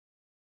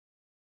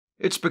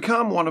It's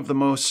become one of the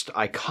most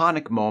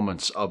iconic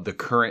moments of the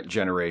current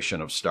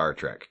generation of Star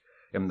Trek.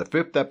 In the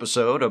 5th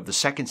episode of the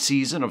 2nd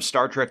season of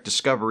Star Trek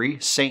Discovery,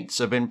 Saints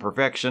of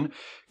Imperfection,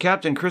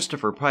 Captain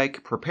Christopher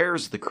Pike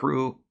prepares the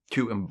crew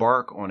to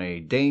embark on a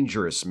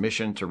dangerous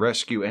mission to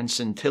rescue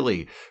Ensign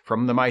Tilly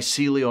from the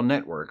mycelial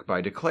network by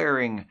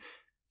declaring,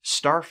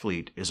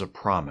 "Starfleet is a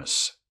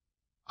promise.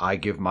 I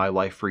give my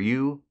life for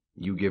you,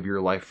 you give your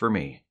life for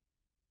me,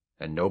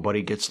 and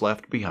nobody gets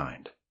left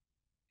behind."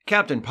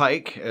 Captain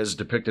Pike, as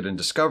depicted in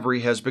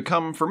Discovery, has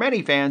become, for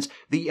many fans,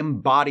 the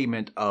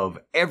embodiment of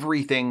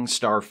everything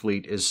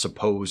Starfleet is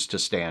supposed to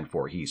stand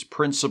for. He's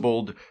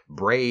principled,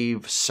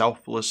 brave,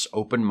 selfless,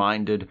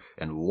 open-minded,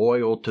 and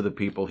loyal to the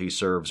people he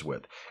serves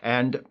with.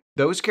 And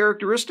those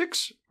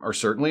characteristics are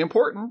certainly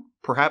important,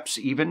 perhaps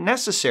even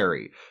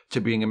necessary, to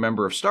being a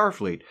member of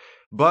Starfleet.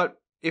 But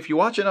if you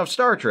watch enough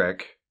Star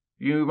Trek,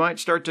 you might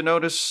start to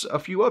notice a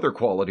few other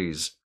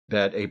qualities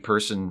that a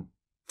person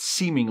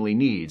seemingly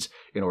needs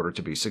in order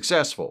to be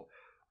successful.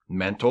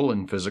 Mental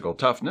and physical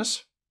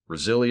toughness,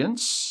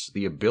 resilience,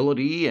 the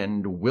ability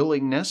and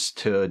willingness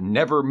to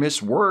never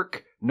miss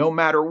work no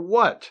matter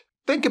what.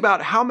 Think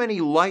about how many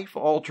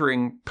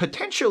life-altering,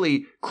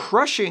 potentially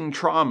crushing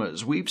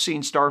traumas we've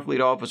seen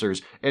Starfleet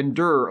officers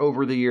endure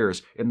over the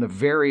years in the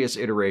various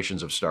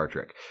iterations of Star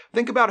Trek.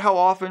 Think about how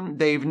often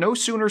they've no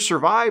sooner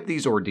survived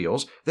these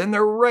ordeals than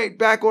they're right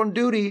back on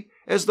duty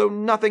as though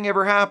nothing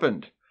ever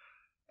happened.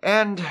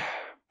 And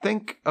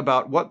think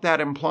about what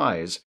that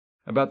implies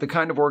about the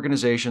kind of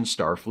organization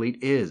Starfleet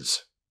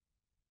is.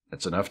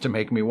 It's enough to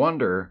make me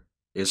wonder,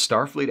 is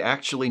Starfleet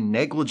actually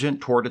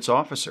negligent toward its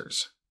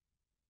officers?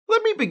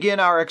 Let me begin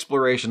our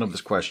exploration of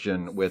this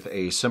question with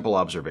a simple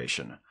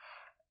observation.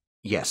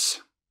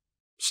 Yes,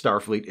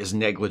 Starfleet is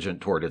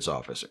negligent toward its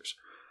officers.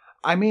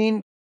 I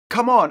mean,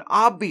 come on,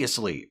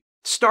 obviously.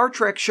 Star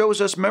Trek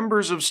shows us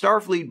members of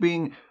Starfleet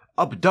being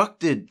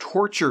abducted,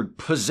 tortured,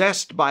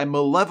 possessed by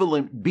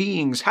malevolent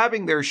beings,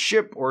 having their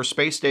ship or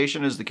space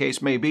station, as the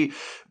case may be,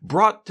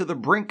 brought to the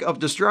brink of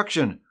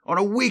destruction on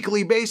a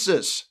weekly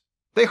basis.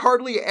 They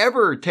hardly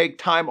ever take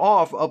time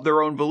off of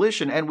their own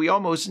volition, and we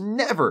almost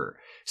never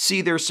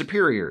see their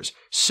superiors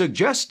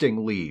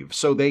suggesting leave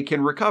so they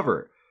can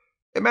recover.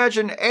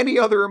 Imagine any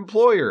other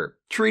employer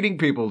treating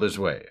people this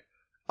way.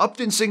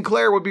 Upton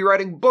Sinclair would be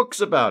writing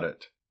books about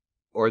it.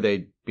 Or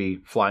they'd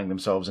be flying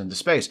themselves into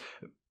space.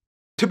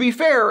 To be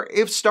fair,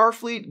 if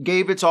Starfleet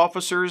gave its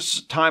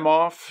officers time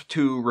off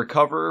to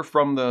recover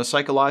from the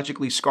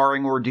psychologically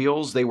scarring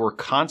ordeals they were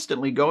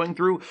constantly going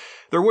through,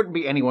 there wouldn't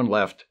be anyone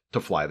left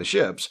to fly the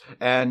ships.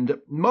 And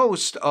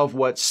most of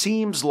what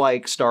seems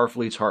like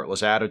Starfleet's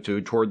heartless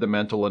attitude toward the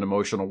mental and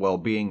emotional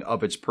well-being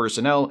of its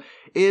personnel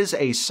is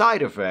a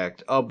side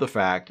effect of the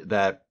fact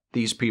that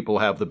these people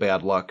have the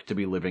bad luck to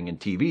be living in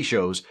TV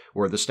shows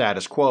where the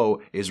status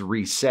quo is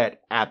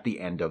reset at the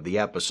end of the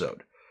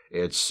episode.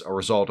 It's a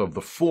result of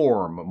the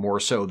form more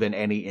so than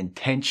any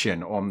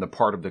intention on the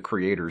part of the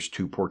creators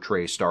to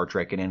portray Star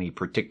Trek in any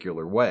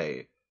particular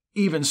way.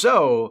 Even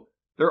so,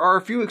 there are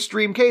a few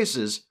extreme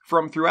cases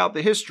from throughout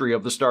the history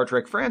of the Star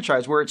Trek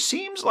franchise where it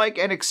seems like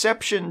an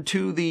exception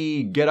to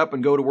the get up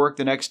and go to work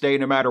the next day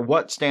no matter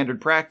what standard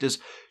practice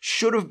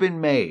should have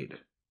been made.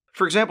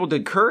 For example,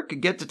 did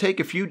Kirk get to take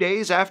a few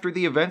days after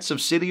the events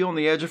of City on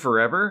the Edge of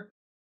Forever?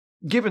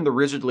 Given the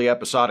rigidly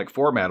episodic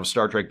format of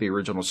Star Trek the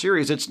original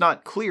series, it's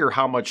not clear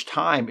how much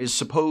time is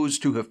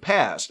supposed to have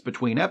passed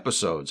between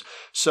episodes.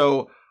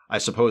 So, I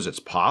suppose it's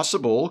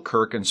possible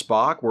Kirk and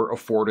Spock were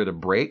afforded a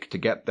break to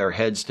get their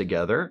heads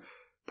together.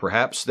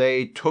 Perhaps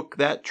they took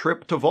that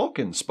trip to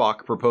Vulcan,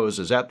 Spock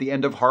proposes, at the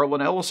end of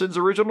Harlan Ellison's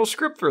original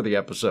script for the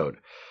episode.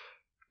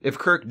 If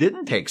Kirk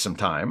didn't take some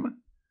time,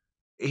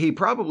 he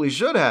probably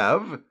should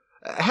have.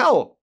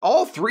 Hell,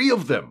 all three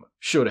of them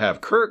should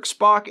have, Kirk,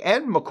 Spock,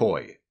 and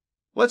McCoy.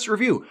 Let's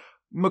review.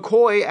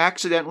 McCoy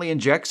accidentally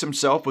injects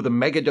himself with a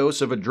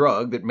megadose of a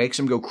drug that makes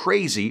him go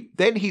crazy.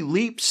 Then he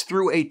leaps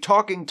through a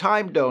talking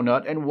time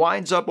donut and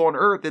winds up on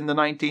Earth in the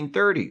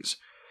 1930s.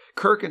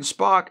 Kirk and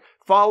Spock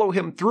follow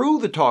him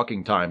through the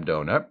talking time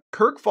donut.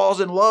 Kirk falls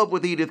in love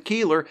with Edith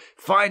Keeler,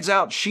 finds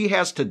out she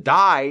has to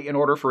die in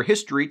order for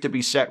history to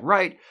be set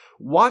right,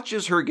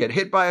 watches her get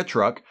hit by a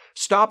truck,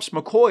 stops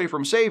McCoy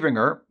from saving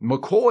her.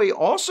 McCoy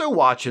also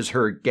watches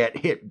her get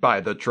hit by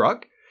the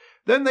truck.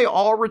 Then they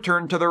all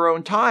return to their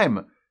own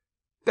time.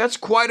 That's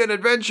quite an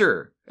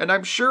adventure, and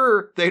I'm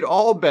sure they'd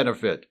all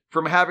benefit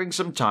from having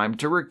some time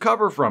to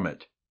recover from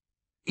it.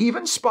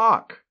 Even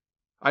Spock.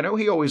 I know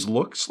he always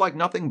looks like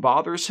nothing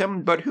bothers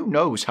him, but who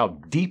knows how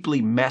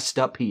deeply messed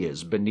up he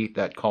is beneath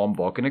that calm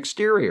Vulcan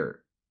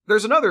exterior.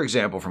 There's another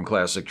example from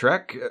classic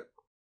Trek.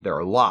 There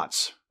are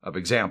lots of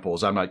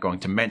examples. I'm not going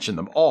to mention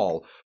them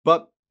all,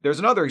 but there's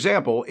another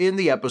example in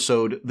the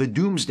episode The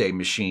Doomsday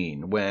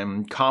Machine,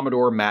 when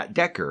Commodore Matt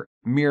Decker,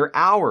 mere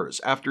hours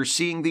after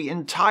seeing the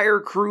entire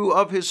crew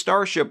of his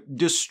starship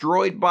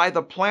destroyed by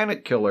the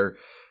Planet Killer,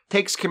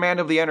 takes command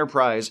of the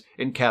Enterprise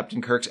in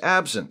Captain Kirk's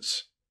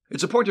absence.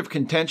 It's a point of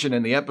contention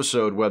in the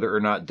episode whether or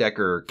not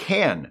Decker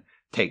can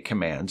take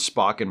command.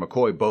 Spock and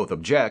McCoy both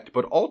object,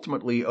 but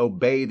ultimately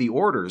obey the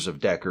orders of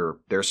Decker,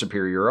 their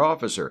superior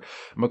officer.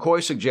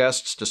 McCoy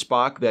suggests to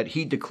Spock that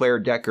he declare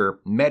Decker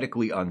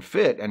medically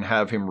unfit and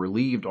have him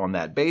relieved on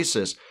that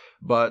basis,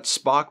 but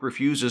Spock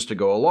refuses to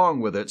go along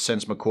with it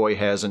since McCoy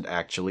hasn't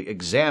actually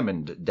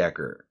examined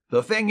Decker.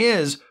 The thing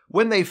is,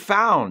 when they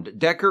found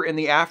Decker in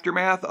the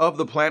aftermath of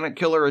the Planet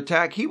Killer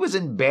attack, he was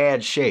in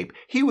bad shape.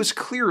 He was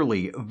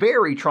clearly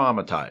very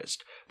traumatized.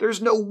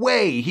 There's no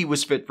way he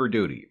was fit for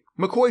duty.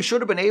 McCoy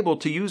should have been able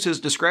to use his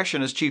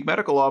discretion as chief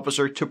medical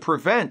officer to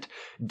prevent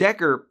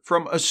Decker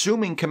from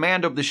assuming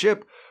command of the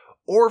ship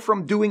or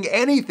from doing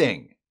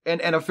anything in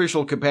an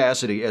official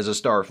capacity as a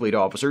Starfleet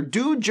officer.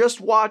 Dude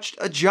just watched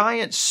a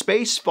giant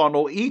space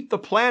funnel eat the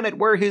planet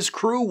where his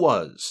crew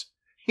was.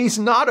 He's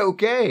not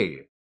okay.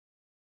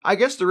 I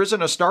guess there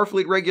isn't a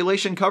Starfleet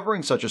regulation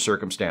covering such a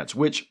circumstance,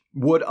 which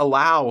would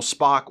allow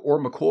Spock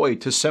or McCoy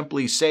to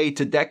simply say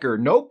to Decker,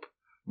 "Nope,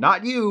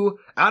 not you,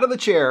 out of the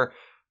chair."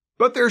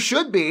 But there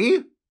should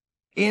be.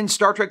 In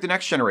Star Trek The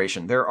Next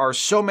Generation, there are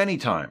so many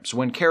times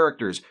when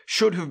characters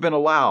should have been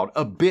allowed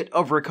a bit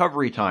of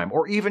recovery time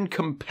or even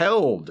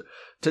compelled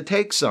to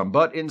take some,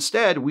 but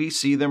instead we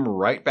see them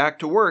right back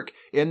to work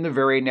in the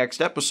very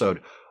next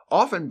episode,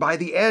 often by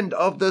the end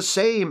of the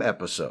same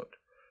episode.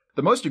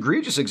 The most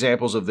egregious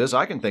examples of this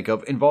I can think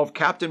of involve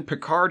Captain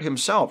Picard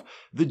himself.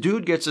 The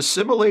dude gets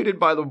assimilated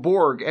by the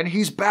Borg, and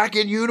he's back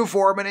in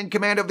uniform and in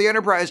command of the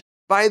Enterprise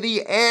by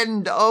the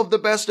end of The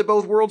Best of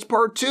Both Worlds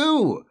Part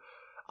 2.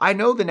 I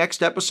know the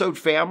next episode,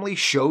 Family,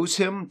 shows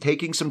him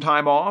taking some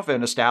time off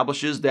and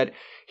establishes that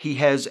he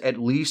has at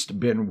least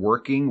been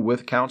working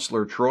with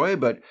Counselor Troy,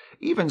 but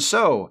even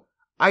so,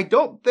 I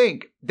don't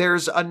think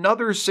there's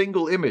another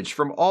single image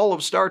from all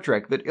of Star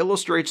Trek that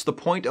illustrates the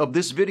point of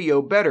this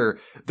video better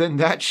than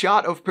that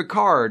shot of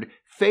Picard,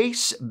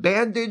 face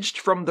bandaged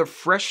from the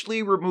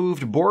freshly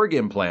removed Borg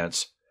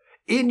implants,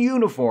 in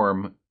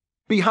uniform,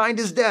 behind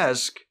his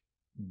desk,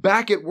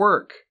 back at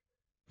work.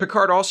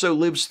 Picard also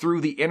lives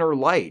through the inner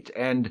light,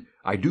 and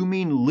I do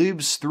mean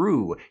lives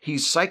through.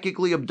 He's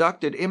psychically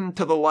abducted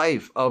into the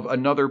life of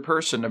another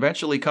person,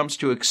 eventually comes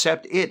to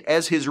accept it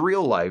as his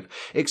real life,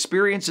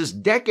 experiences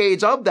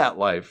decades of that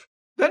life,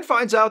 then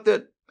finds out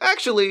that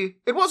actually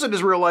it wasn't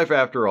his real life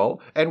after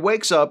all, and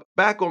wakes up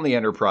back on the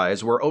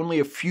Enterprise where only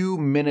a few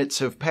minutes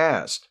have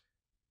passed.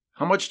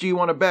 How much do you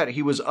want to bet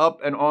he was up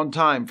and on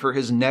time for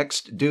his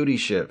next duty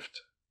shift?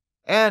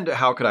 And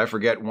how could I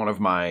forget one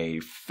of my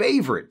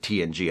favorite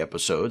TNG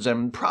episodes,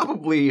 and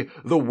probably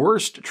the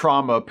worst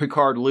trauma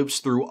Picard lives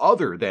through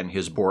other than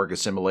his Borg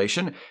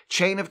assimilation,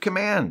 Chain of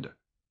Command.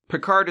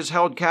 Picard is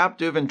held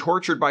captive and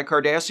tortured by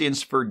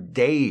Cardassians for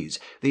days.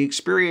 The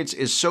experience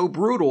is so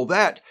brutal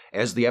that,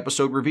 as the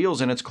episode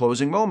reveals in its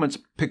closing moments,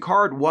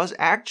 Picard was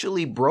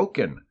actually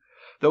broken.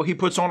 Though he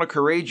puts on a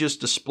courageous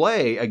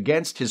display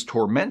against his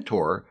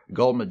tormentor,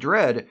 Gul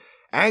Madred,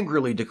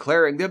 angrily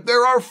declaring that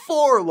there are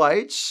 4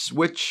 lights,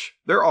 which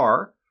there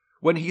are.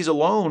 When he's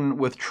alone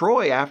with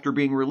Troy after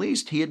being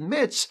released, he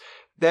admits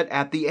that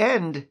at the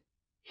end,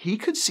 he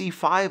could see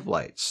 5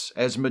 lights,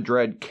 as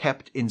Madred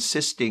kept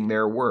insisting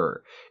there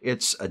were.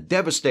 It's a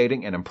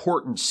devastating and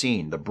important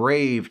scene, the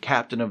brave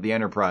captain of the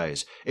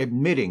Enterprise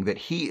admitting that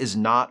he is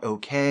not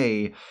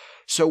okay.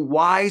 So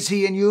why is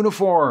he in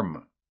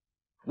uniform?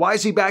 Why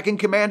is he back in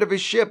command of his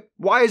ship?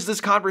 Why is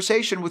this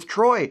conversation with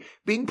Troy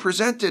being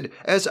presented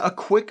as a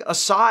quick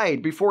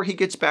aside before he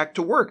gets back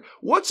to work?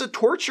 What's a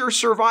torture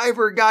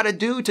survivor gotta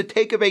do to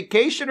take a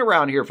vacation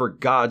around here, for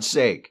God's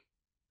sake?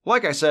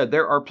 Like I said,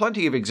 there are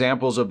plenty of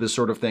examples of this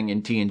sort of thing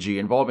in TNG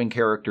involving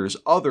characters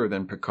other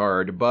than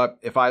Picard, but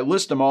if I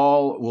list them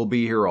all, we'll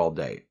be here all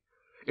day.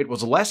 It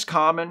was less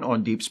common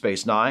on Deep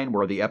Space Nine,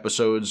 where the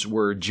episodes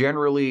were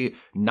generally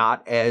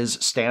not as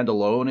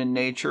standalone in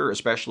nature,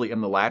 especially in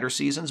the latter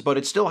seasons, but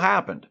it still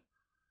happened.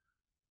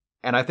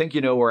 And I think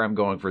you know where I'm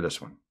going for this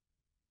one.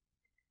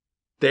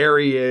 There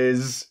he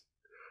is.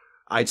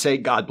 I'd say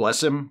God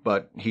bless him,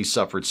 but he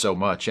suffered so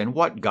much, and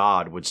what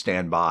God would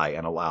stand by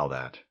and allow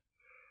that?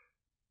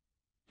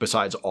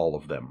 Besides all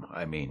of them,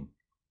 I mean.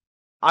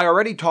 I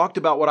already talked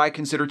about what I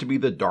consider to be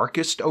the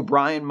darkest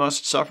O'Brien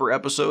Must Suffer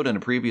episode in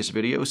a previous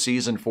video,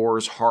 Season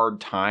 4's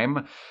Hard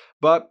Time,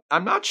 but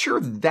I'm not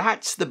sure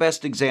that's the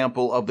best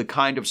example of the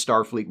kind of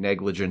Starfleet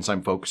negligence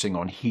I'm focusing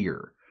on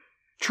here.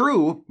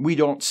 True, we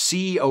don't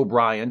see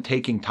O'Brien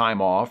taking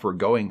time off or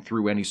going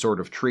through any sort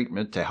of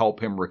treatment to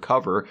help him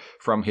recover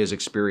from his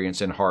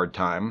experience in Hard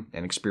Time,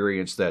 an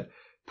experience that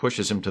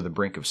pushes him to the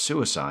brink of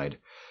suicide.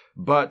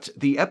 But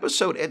the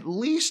episode at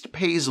least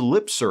pays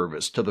lip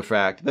service to the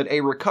fact that a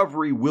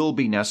recovery will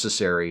be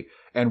necessary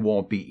and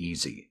won't be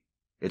easy.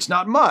 It's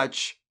not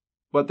much,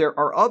 but there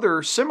are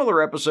other similar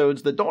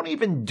episodes that don't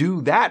even do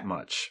that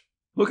much.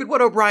 Look at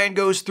what O'Brien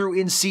goes through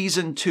in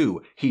Season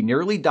 2. He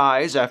nearly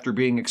dies after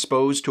being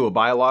exposed to a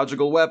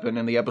biological weapon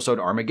in the episode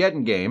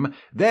Armageddon Game.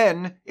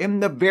 Then, in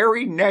the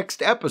very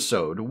next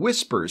episode,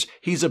 Whispers,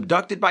 he's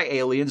abducted by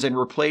aliens and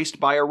replaced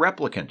by a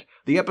replicant.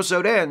 The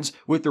episode ends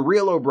with the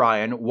real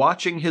O'Brien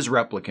watching his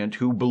replicant,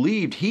 who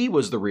believed he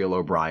was the real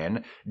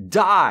O'Brien,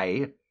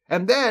 die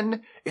And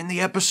then, in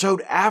the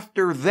episode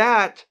after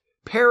that,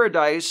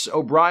 Paradise,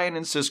 O'Brien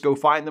and Sisko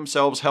find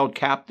themselves held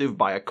captive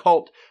by a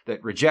cult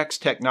that rejects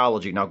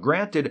technology. Now,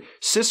 granted,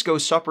 Sisko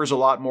suffers a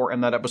lot more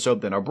in that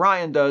episode than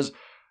O'Brien does,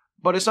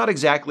 but it's not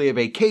exactly a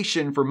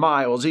vacation for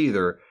Miles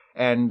either,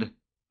 and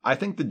I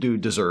think the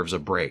dude deserves a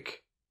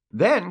break.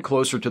 Then,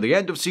 closer to the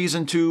end of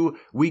Season 2,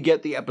 we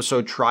get the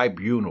episode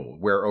Tribunal,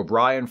 where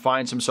O'Brien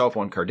finds himself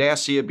on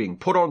Cardassia being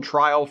put on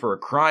trial for a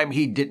crime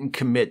he didn't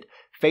commit,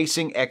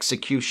 facing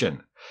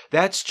execution.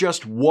 That's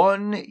just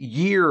 1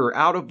 year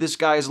out of this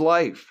guy's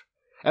life.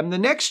 And the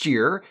next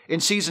year, in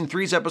Season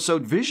 3's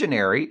episode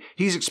Visionary,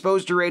 he's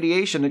exposed to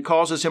radiation that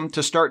causes him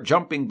to start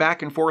jumping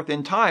back and forth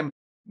in time.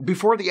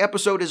 Before the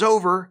episode is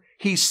over,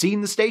 he's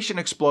seen the station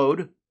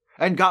explode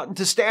and gotten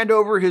to stand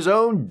over his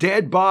own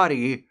dead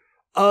body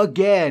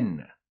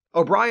again.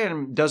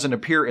 O'Brien doesn't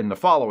appear in the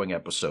following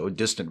episode,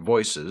 Distant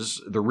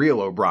Voices, the real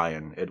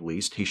O'Brien, at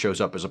least. He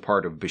shows up as a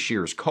part of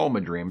Bashir's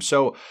coma dream,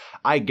 so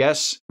I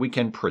guess we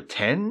can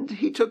pretend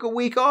he took a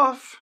week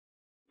off?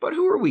 But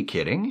who are we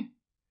kidding?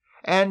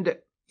 And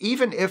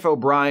even if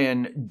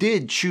O'Brien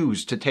did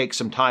choose to take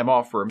some time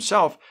off for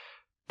himself,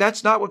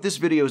 that's not what this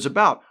video is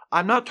about.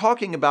 I'm not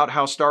talking about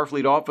how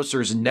Starfleet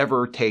officers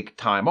never take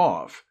time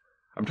off.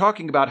 I'm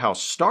talking about how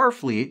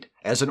Starfleet,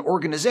 as an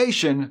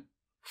organization,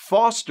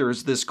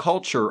 fosters this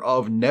culture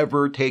of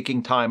never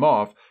taking time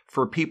off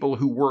for people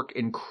who work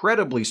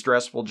incredibly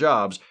stressful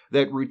jobs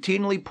that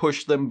routinely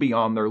push them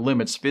beyond their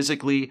limits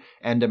physically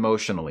and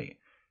emotionally.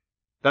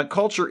 That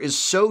culture is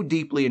so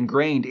deeply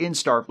ingrained in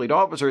Starfleet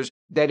officers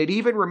that it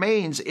even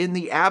remains in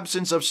the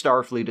absence of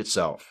Starfleet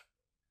itself.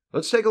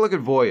 Let's take a look at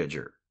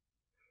Voyager.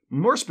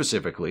 More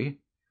specifically,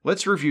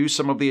 let's review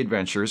some of the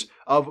adventures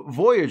of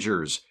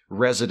Voyager's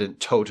resident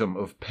totem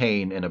of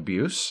pain and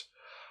abuse,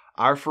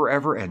 our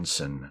forever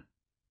ensign,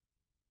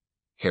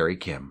 Harry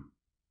Kim.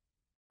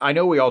 I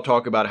know we all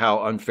talk about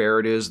how unfair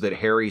it is that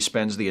Harry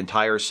spends the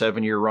entire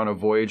 7-year run of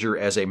Voyager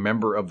as a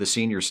member of the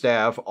senior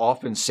staff,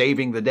 often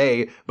saving the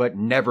day, but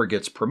never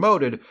gets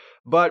promoted,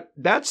 but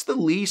that's the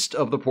least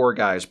of the poor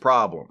guy's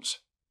problems.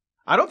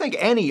 I don't think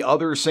any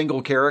other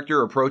single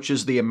character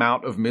approaches the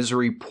amount of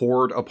misery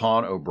poured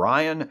upon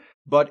O'Brien,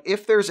 but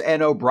if there's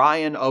an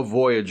O'Brien of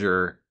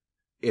Voyager,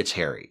 it's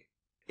Harry.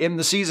 In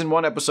the Season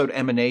 1 episode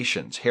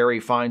Emanations, Harry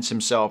finds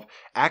himself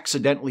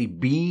accidentally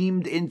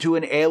beamed into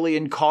an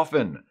alien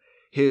coffin.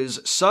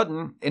 His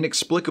sudden,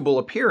 inexplicable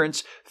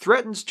appearance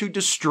threatens to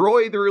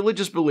destroy the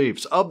religious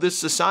beliefs of this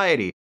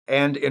society,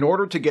 and in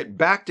order to get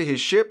back to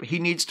his ship, he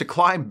needs to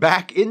climb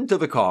back into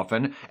the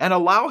coffin and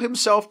allow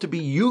himself to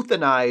be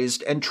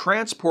euthanized and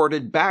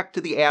transported back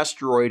to the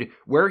asteroid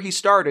where he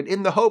started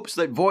in the hopes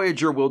that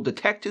Voyager will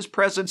detect his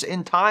presence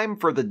in time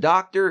for the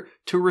Doctor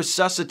to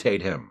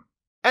resuscitate him.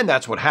 And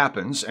that's what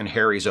happens, and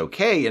Harry's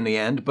okay in the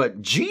end,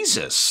 but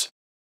Jesus!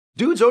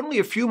 Dude's only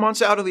a few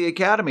months out of the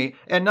academy,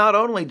 and not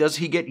only does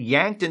he get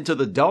yanked into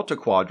the Delta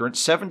Quadrant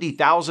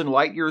 70,000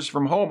 light-years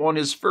from home on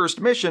his first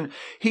mission,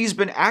 he's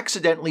been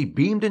accidentally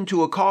beamed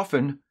into a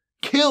coffin,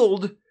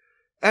 killed,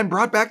 and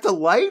brought back to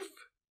life?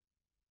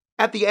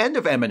 At the end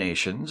of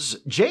Emanations,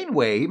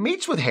 Janeway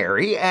meets with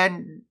Harry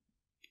and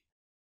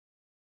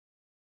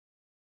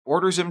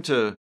orders him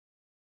to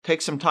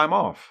take some time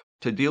off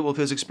to deal with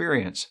his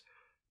experience.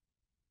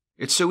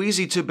 It's so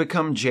easy to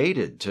become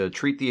jaded, to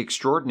treat the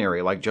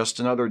extraordinary like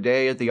just another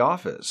day at the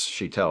office,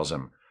 she tells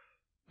him.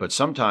 But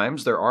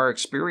sometimes there are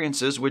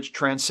experiences which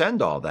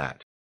transcend all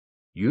that.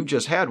 You've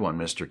just had one,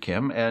 Mr.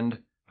 Kim, and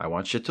I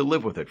want you to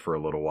live with it for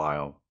a little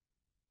while.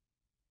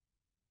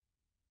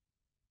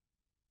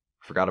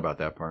 Forgot about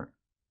that part.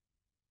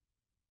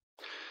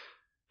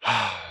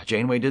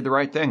 Janeway did the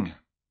right thing,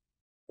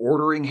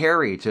 ordering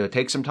Harry to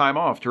take some time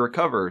off to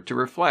recover, to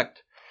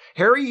reflect.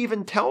 Harry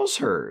even tells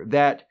her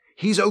that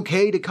he's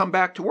okay to come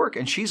back to work,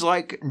 and she's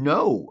like,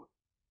 no,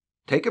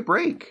 take a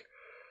break.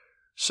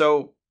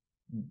 So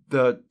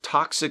the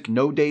toxic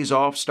no days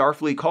off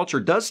Starfleet culture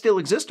does still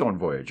exist on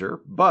Voyager,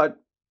 but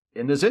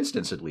in this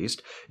instance at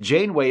least,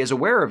 Janeway is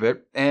aware of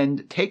it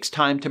and takes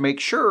time to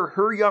make sure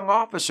her young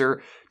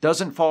officer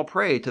doesn't fall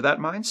prey to that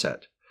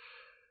mindset.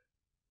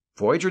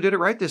 Voyager did it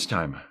right this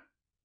time.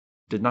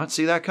 Did not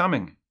see that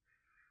coming.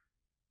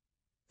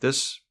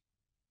 This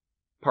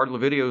part of the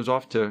video is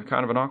off to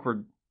kind of an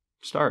awkward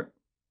start.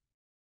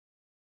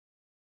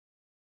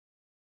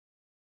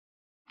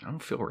 I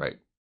don't feel right.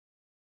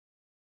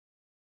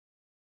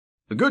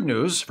 The good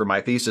news, for my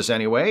thesis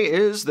anyway,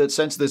 is that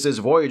since this is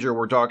Voyager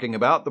we're talking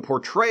about, the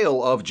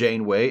portrayal of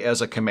Janeway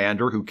as a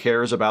commander who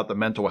cares about the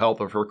mental health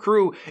of her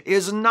crew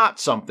is not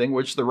something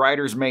which the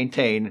writers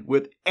maintain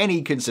with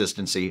any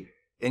consistency,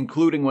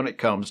 including when it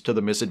comes to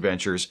the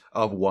misadventures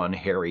of one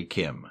Harry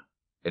Kim.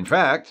 In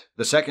fact,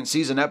 the second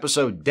season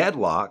episode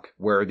Deadlock,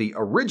 where the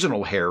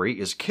original Harry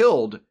is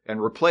killed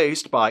and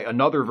replaced by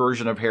another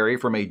version of Harry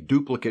from a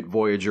duplicate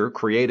Voyager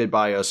created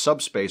by a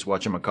subspace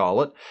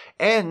whatchamacallit,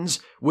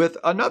 ends with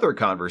another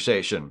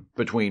conversation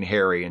between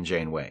Harry and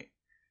Janeway.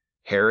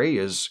 Harry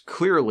is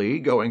clearly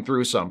going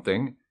through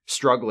something,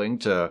 struggling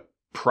to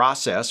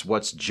process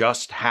what's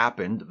just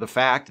happened, the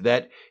fact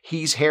that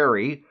he's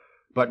Harry,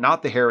 but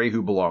not the Harry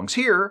who belongs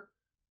here,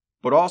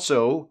 but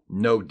also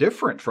no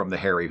different from the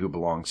Harry who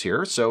belongs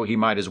here, so he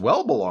might as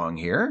well belong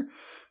here.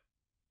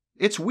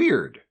 It's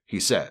weird, he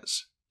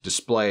says,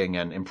 displaying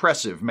an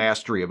impressive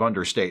mastery of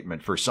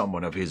understatement for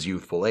someone of his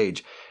youthful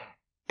age.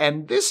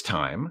 And this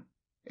time,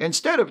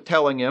 instead of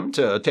telling him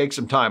to take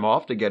some time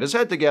off to get his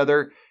head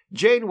together,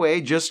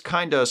 Janeway just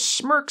kinda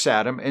smirks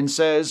at him and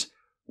says,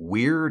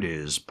 "Weird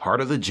is part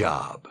of the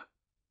job.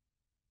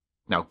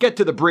 Now get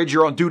to the bridge,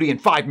 you're on duty in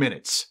 5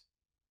 minutes."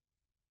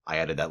 I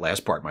added that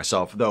last part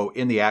myself, though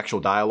in the actual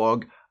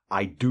dialogue,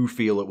 I do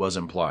feel it was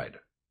implied.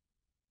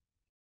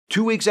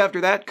 2 weeks after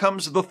that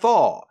comes The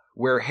Thaw,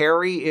 where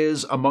Harry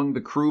is among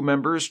the crew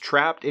members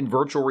trapped in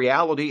virtual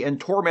reality and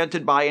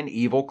tormented by an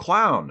evil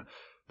clown.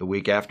 The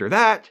week after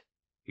that,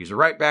 he's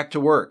right back to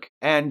work.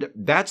 And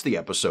that's the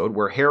episode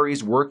where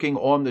Harry's working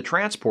on the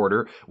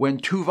transporter when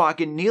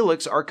Tuvok and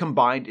Neelix are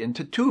combined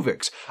into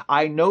Tuvix.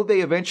 I know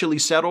they eventually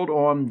settled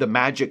on the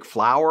magic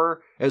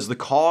flower as the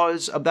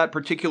cause of that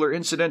particular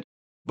incident,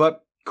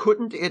 but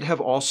couldn't it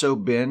have also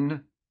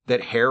been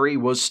that Harry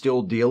was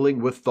still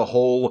dealing with the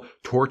whole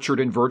tortured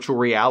in virtual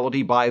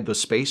reality by the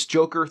space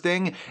Joker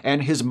thing,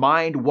 and his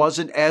mind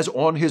wasn't as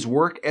on his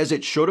work as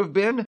it should have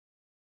been?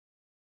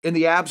 In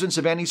the absence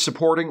of any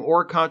supporting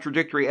or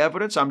contradictory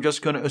evidence, I'm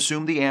just going to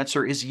assume the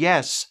answer is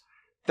yes.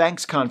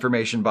 Thanks,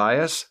 confirmation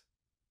bias.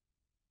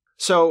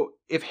 So,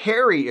 if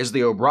Harry is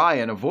the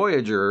O'Brien of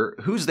Voyager,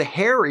 who's the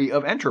Harry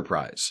of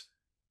Enterprise?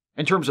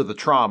 In terms of the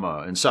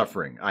trauma and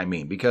suffering, I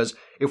mean, because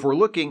if we're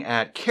looking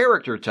at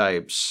character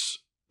types,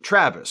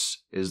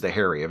 Travis is the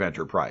Harry of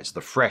Enterprise,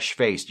 the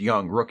fresh-faced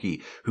young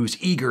rookie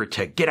who's eager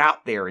to get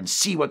out there and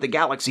see what the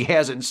galaxy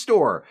has in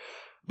store.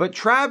 But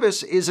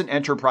Travis isn't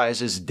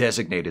Enterprise's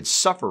designated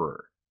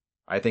sufferer.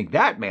 I think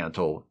that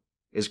mantle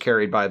is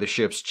carried by the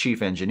ship's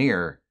chief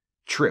engineer,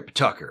 Trip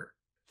Tucker.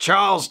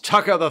 Charles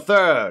Tucker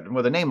III!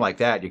 With a name like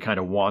that, you kind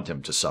of want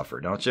him to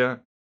suffer, don't you?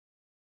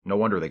 No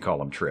wonder they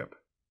call him Trip.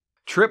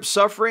 Trip's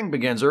suffering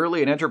begins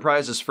early in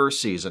Enterprise's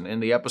first season. In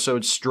the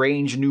episode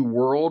Strange New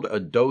World, a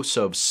dose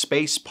of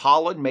space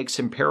pollen makes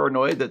him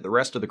paranoid that the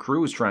rest of the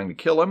crew is trying to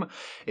kill him.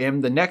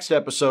 In the next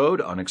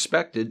episode,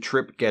 Unexpected,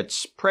 Trip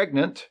gets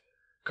pregnant.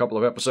 A couple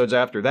of episodes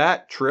after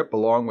that, Trip,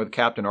 along with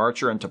Captain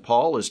Archer and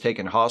T'Pol, is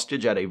taken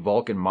hostage at a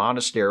Vulcan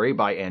monastery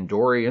by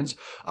Andorians.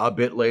 A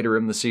bit later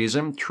in the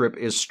season, Trip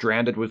is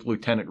stranded with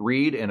Lieutenant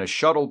Reed in a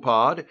shuttle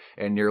pod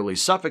and nearly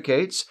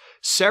suffocates.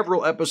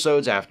 Several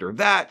episodes after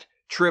that,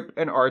 Trip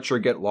and Archer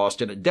get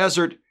lost in a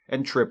desert,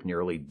 and Trip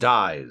nearly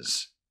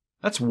dies.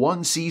 That's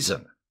 1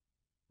 season.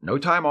 No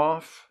time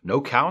off, no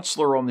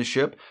counselor on the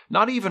ship,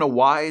 not even a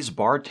wise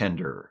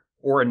bartender,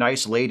 or a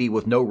nice lady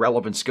with no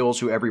relevant skills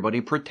who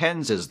everybody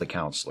pretends is the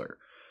counselor.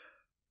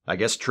 I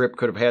guess Trip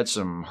could have had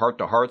some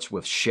heart-to-hearts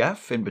with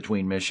Chef in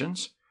between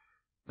missions.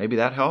 Maybe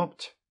that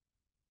helped.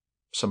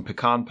 Some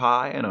pecan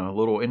pie and a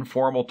little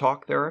informal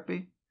talk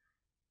therapy?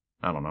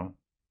 I don't know.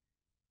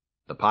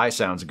 The pie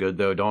sounds good,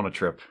 though, don't it,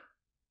 Trip?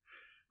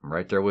 I'm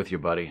right there with you,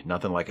 buddy.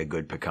 Nothing like a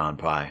good pecan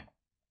pie.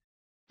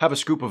 Have a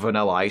scoop of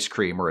vanilla ice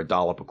cream or a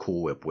dollop of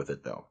Cool Whip with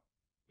it, though.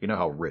 You know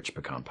how rich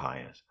pecan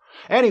pie is.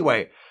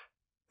 Anyway,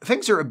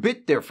 things are a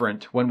bit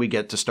different when we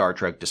get to Star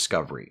Trek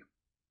Discovery.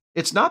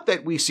 It's not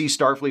that we see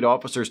Starfleet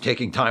officers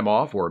taking time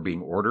off or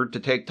being ordered to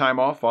take time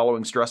off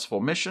following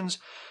stressful missions,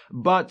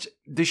 but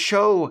the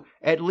show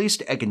at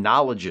least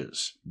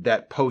acknowledges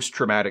that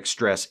post-traumatic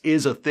stress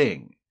is a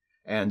thing,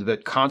 and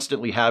that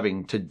constantly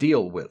having to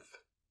deal with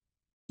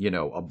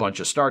a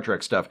bunch of Star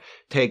Trek stuff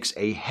takes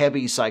a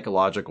heavy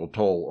psychological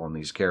toll on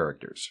these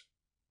characters.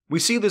 We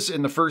see this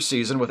in the first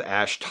season with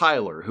Ash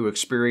Tyler, who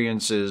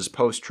experiences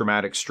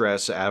post-traumatic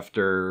stress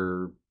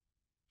after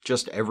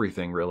just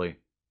everything, really.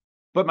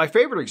 But my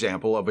favorite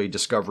example of a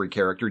Discovery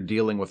character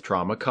dealing with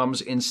trauma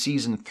comes in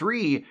Season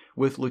 3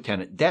 with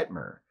Lieutenant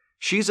Detmer.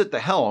 She's at the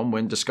helm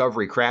when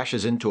Discovery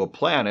crashes into a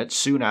planet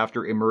soon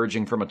after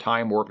emerging from a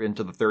time warp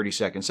into the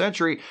 32nd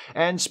century,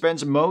 and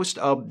spends most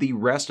of the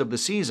rest of the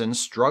season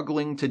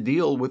struggling to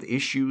deal with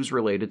issues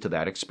related to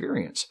that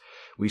experience.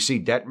 We see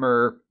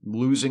Detmer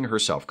losing her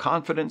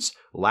self-confidence,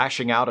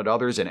 lashing out at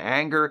others in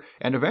anger,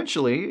 and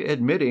eventually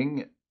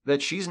admitting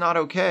that she's not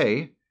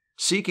okay,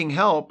 seeking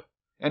help,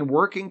 and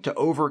working to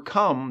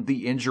overcome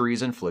the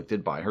injuries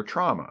inflicted by her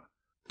trauma.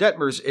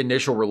 Detmer's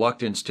initial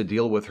reluctance to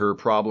deal with her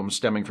problems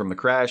stemming from the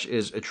crash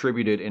is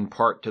attributed in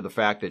part to the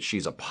fact that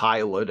she's a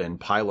pilot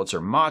and pilots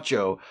are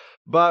macho,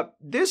 but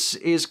this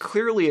is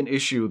clearly an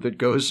issue that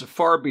goes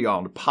far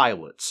beyond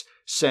pilots,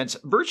 since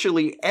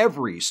virtually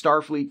every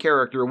Starfleet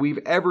character we've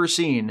ever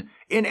seen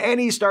in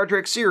any Star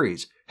Trek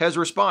series has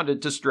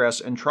responded to stress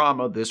and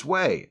trauma this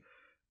way.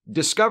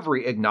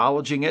 Discovery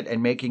acknowledging it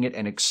and making it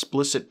an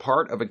explicit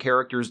part of a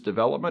character's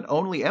development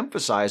only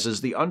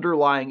emphasizes the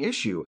underlying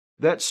issue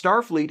that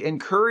Starfleet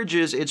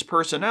encourages its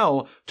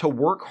personnel to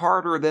work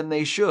harder than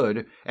they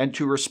should and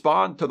to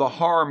respond to the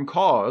harm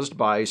caused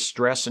by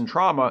stress and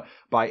trauma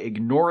by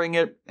ignoring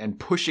it and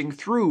pushing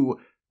through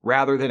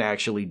rather than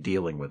actually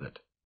dealing with it.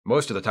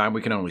 Most of the time,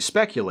 we can only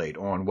speculate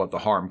on what the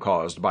harm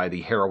caused by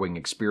the harrowing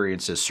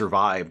experiences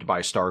survived by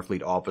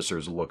Starfleet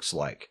officers looks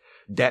like.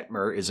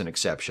 Detmer is an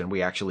exception.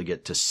 We actually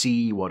get to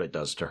see what it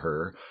does to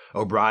her.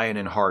 O'Brien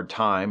in Hard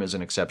Time is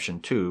an exception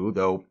too,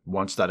 though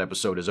once that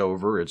episode is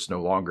over, it's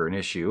no longer an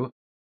issue.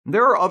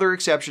 There are other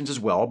exceptions as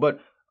well, but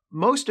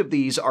most of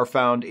these are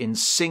found in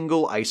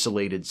single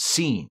isolated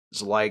scenes,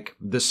 like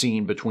the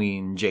scene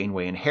between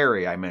Janeway and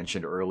Harry I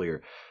mentioned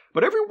earlier.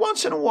 But every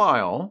once in a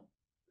while,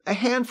 a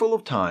handful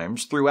of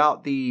times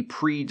throughout the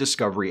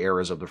pre-Discovery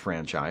eras of the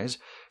franchise,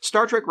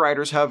 Star Trek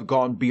writers have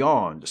gone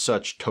beyond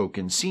such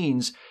token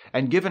scenes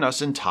and given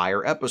us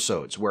entire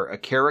episodes where a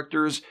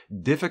character's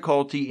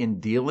difficulty in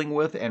dealing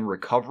with and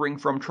recovering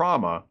from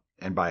trauma,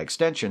 and by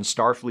extension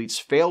Starfleet's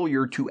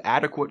failure to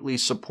adequately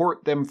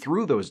support them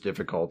through those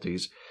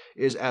difficulties,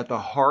 is at the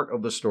heart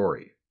of the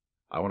story.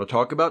 I want to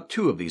talk about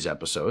two of these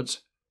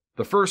episodes.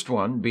 The first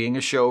one being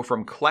a show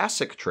from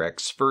Classic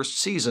Trek's first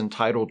season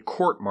titled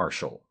Court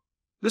Martial.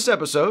 This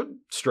episode,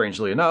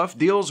 strangely enough,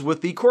 deals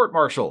with the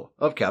court-martial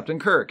of Captain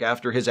Kirk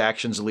after his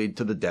actions lead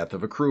to the death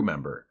of a crew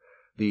member.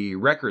 The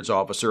records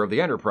officer of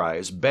the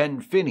Enterprise, Ben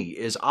Finney,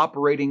 is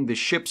operating the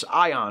ship's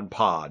ion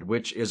pod,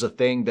 which is a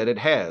thing that it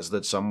has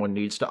that someone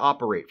needs to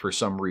operate for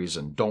some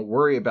reason. Don't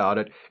worry about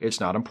it, it's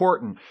not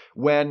important.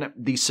 When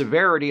the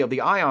severity of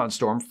the ion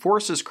storm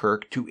forces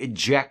Kirk to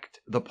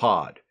eject the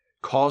pod,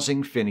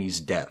 causing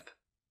Finney's death.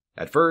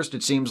 At first,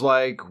 it seems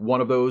like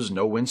one of those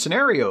no-win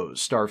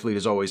scenarios Starfleet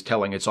is always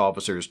telling its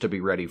officers to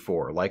be ready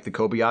for, like the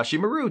Kobayashi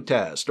Maru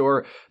test,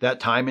 or that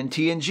time in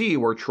TNG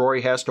where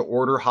Troy has to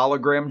order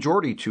hologram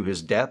Geordi to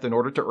his death in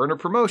order to earn a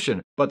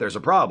promotion. But there's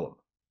a problem.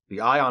 The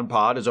ion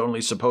pod is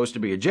only supposed to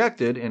be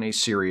ejected in a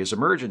serious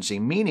emergency,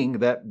 meaning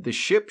that the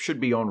ship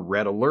should be on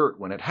red alert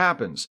when it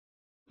happens.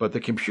 But the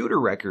computer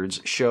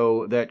records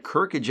show that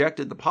Kirk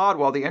ejected the pod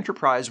while the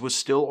Enterprise was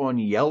still on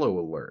yellow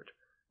alert,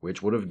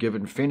 which would have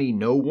given Finney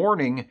no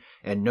warning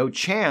and no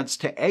chance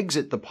to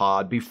exit the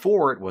pod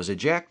before it was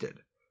ejected.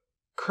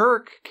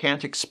 Kirk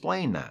can't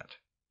explain that.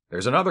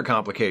 There's another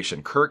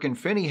complication. Kirk and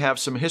Finney have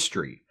some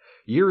history.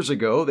 Years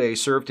ago, they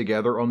served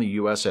together on the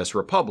USS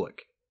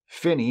Republic.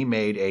 Finney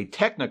made a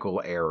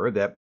technical error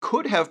that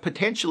could have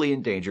potentially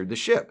endangered the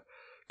ship.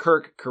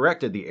 Kirk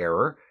corrected the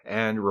error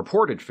and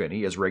reported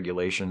Finney as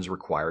regulations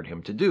required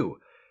him to do.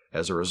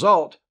 As a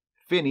result,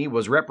 Finney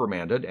was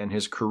reprimanded and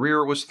his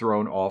career was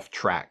thrown off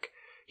track.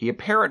 He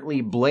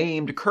apparently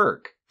blamed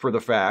Kirk for the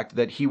fact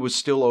that he was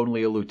still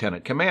only a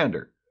lieutenant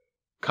commander.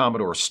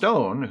 Commodore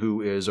Stone,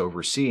 who is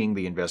overseeing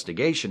the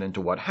investigation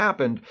into what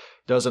happened,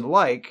 doesn't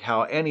like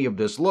how any of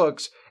this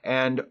looks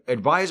and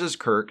advises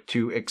Kirk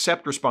to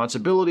accept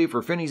responsibility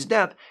for Finney's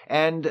death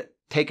and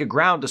take a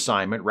ground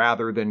assignment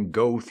rather than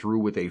go through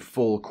with a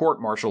full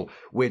court-martial,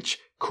 which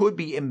could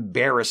be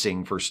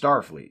embarrassing for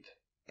Starfleet.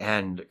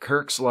 And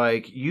Kirk's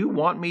like, you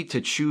want me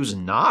to choose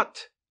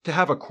not to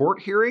have a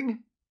court hearing?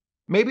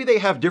 Maybe they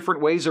have different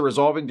ways of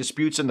resolving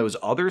disputes in those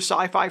other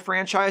sci-fi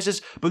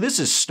franchises, but this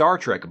is Star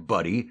Trek,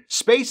 buddy.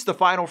 Space the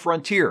final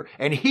frontier.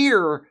 And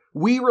here,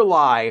 we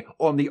rely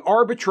on the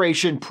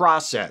arbitration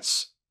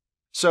process.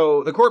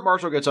 So, the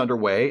court-martial gets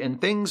underway,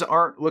 and things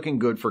aren't looking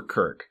good for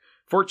Kirk.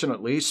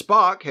 Fortunately,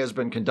 Spock has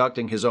been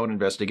conducting his own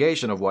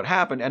investigation of what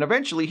happened, and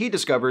eventually he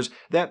discovers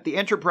that the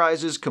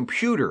Enterprise's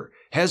computer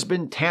has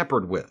been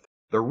tampered with,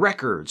 the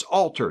records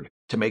altered,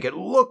 to make it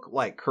look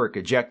like Kirk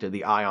ejected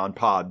the ion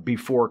pod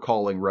before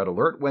calling Red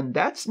Alert, when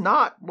that's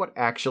not what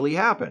actually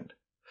happened.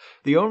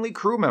 The only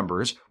crew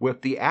members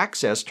with the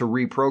access to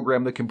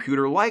reprogram the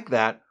computer like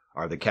that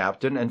are the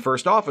captain and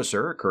first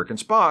officer, Kirk and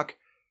Spock,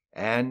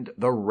 and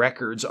the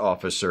records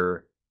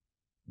officer,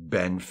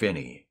 Ben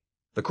Finney.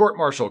 The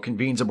court-martial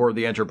convenes aboard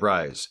the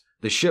Enterprise.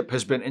 The ship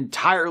has been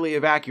entirely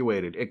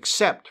evacuated,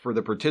 except for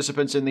the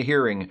participants in the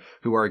hearing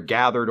who are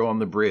gathered on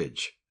the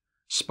bridge.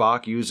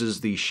 Spock uses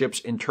the ship's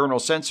internal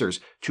sensors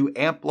to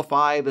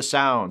amplify the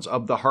sounds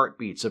of the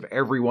heartbeats of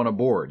everyone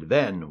aboard.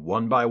 Then,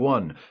 one by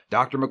one,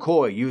 Dr.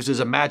 McCoy uses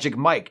a magic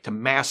mic to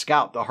mask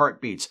out the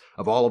heartbeats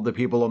of all of the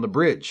people on the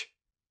bridge.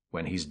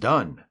 When he's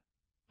done,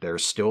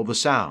 there's still the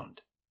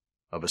sound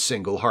of a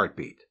single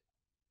heartbeat.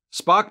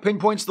 Spock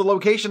pinpoints the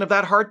location of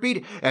that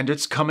heartbeat, and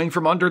it's coming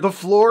from under the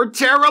floor.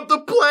 Tear up the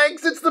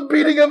planks! It's the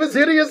beating of his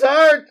hideous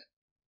heart!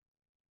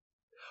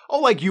 Oh,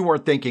 like you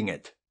weren't thinking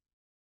it.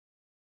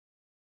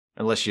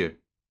 Unless you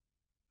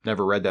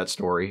never read that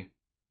story,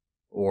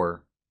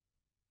 or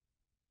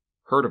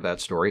heard of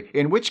that story,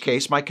 in which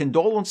case my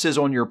condolences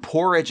on your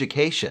poor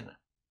education.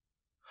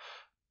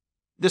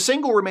 The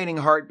single remaining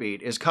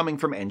heartbeat is coming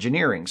from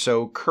engineering,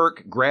 so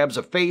Kirk grabs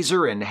a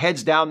phaser and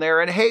heads down there,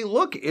 and hey,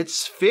 look,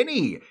 it's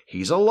Finney.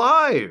 He's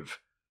alive.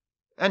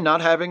 And not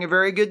having a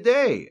very good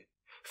day.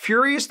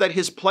 Furious that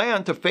his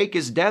plan to fake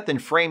his death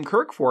and frame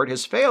Kirk for it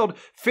has failed,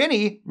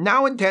 Finney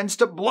now intends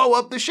to blow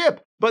up the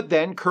ship. But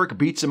then Kirk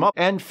beats him up,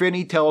 and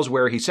Finney tells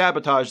where he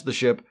sabotaged the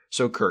ship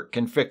so Kirk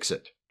can fix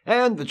it.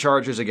 And the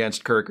charges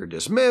against Kirk are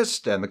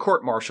dismissed, and the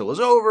court-martial is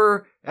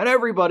over, and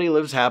everybody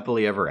lives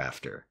happily ever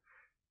after.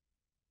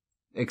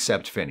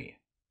 Except Finney.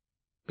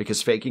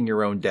 Because faking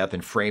your own death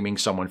and framing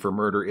someone for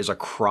murder is a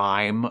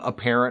crime,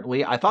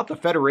 apparently. I thought the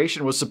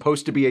Federation was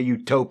supposed to be a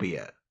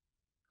utopia.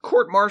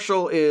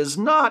 Court-Martial is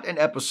not an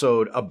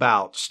episode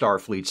about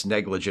Starfleet's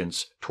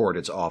negligence toward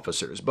its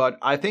officers, but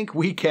I think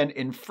we can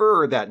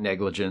infer that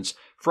negligence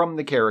from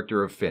the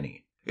character of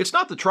Finney. It's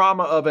not the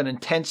trauma of an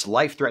intense,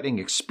 life-threatening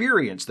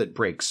experience that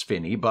breaks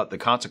Finney, but the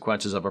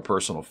consequences of a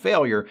personal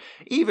failure.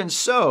 Even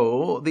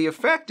so, the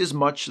effect is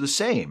much the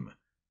same.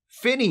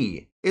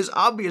 Finney is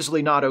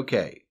obviously not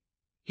okay.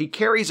 He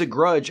carries a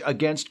grudge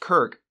against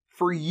Kirk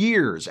for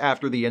years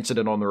after the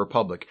incident on the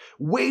Republic,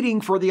 waiting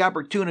for the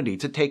opportunity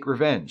to take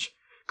revenge.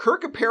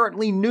 Kirk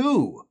apparently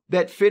knew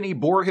that Finney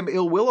bore him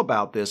ill will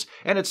about this,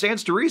 and it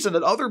stands to reason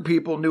that other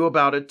people knew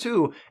about it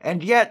too,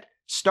 and yet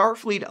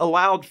Starfleet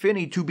allowed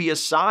Finney to be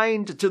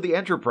assigned to the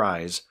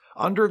Enterprise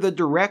under the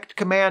direct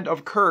command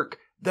of Kirk,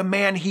 the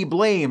man he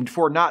blamed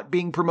for not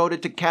being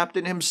promoted to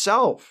captain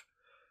himself.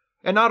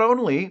 And not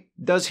only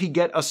does he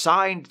get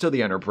assigned to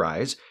the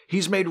Enterprise,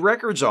 he's made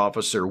records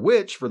officer,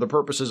 which, for the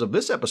purposes of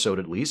this episode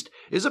at least,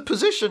 is a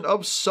position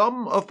of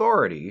some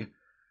authority.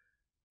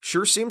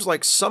 Sure seems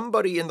like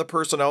somebody in the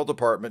personnel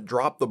department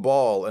dropped the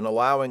ball in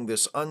allowing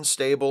this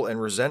unstable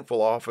and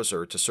resentful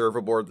officer to serve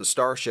aboard the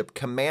starship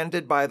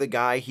commanded by the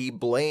guy he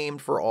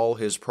blamed for all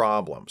his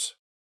problems.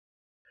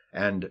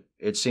 And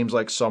it seems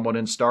like someone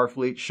in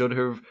Starfleet should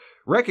have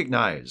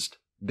recognized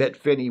that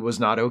Finney was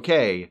not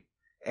okay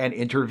and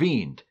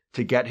intervened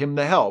to get him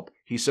the help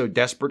he so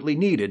desperately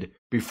needed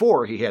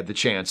before he had the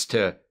chance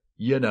to,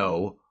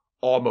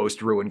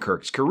 almost ruin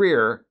Kirk's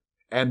career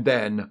and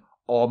then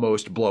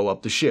almost blow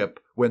up the ship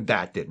when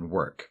that didn't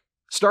work.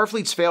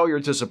 Starfleet's failure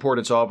to support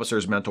its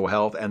officers' mental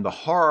health and the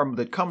harm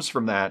that comes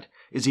from that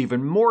is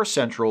even more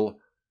central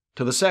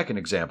to the second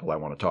example I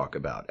want to talk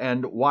about.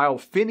 And while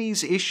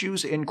Finney's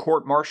issues in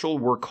court-martial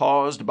were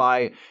caused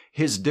by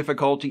his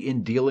difficulty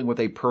in dealing with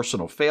a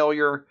personal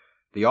failure,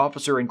 the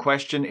officer in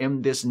question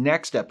in this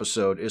next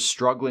episode is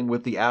struggling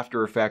with the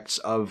after effects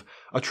of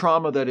a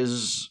trauma that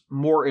is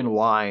more in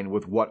line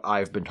with what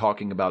I've been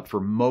talking about for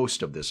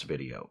most of this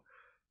video.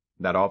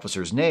 That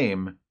officer's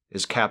name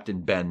is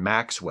Captain Ben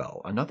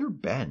Maxwell. Another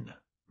Ben.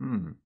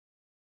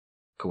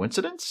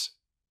 Coincidence?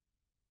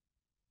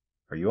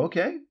 Are you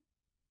okay?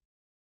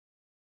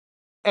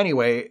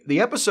 Anyway,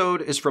 the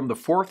episode is from the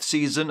 4th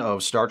season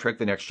of Star Trek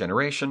The Next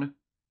Generation,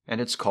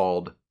 and it's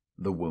called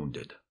The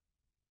Wounded.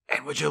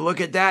 And would you look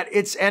at that,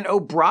 it's an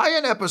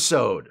O'Brien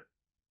episode!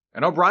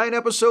 An O'Brien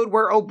episode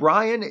where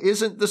O'Brien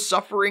isn't the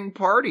suffering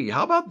party.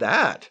 How about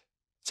that?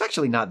 It's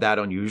actually not that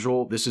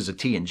unusual. This is a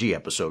TNG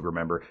episode,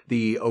 remember.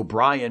 The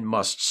O'Brien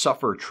must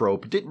suffer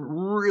trope didn't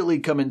really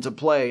come into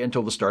play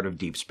until the start of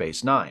Deep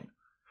Space Nine.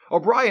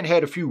 O'Brien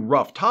had a few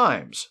rough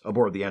times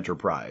aboard the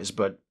Enterprise,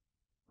 but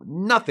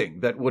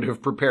nothing that would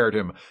have prepared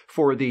him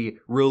for the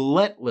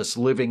relentless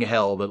living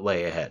hell that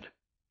lay ahead.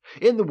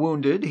 In The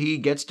Wounded, he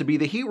gets to be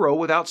the hero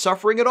without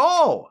suffering at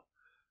all.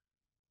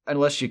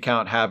 Unless you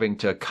count having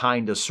to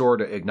kinda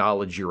sorta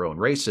acknowledge your own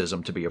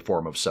racism to be a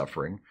form of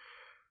suffering.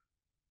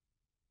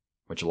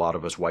 Which a lot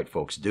of us white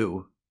folks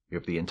do,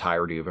 if the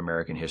entirety of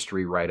American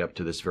history right up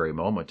to this very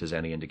moment is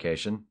any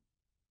indication.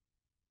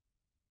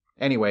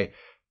 Anyway,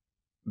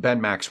 Ben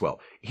Maxwell.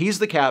 He's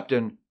the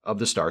captain of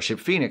the Starship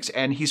Phoenix,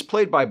 and he's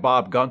played by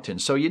Bob Gunton,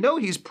 so you know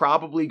he's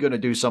probably going to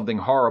do something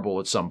horrible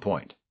at some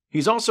point.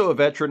 He's also a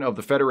veteran of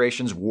the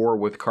Federation's war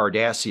with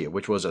Cardassia,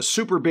 which was a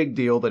super big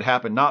deal that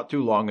happened not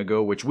too long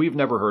ago, which we've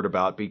never heard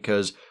about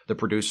because the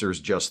producers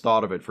just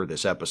thought of it for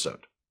this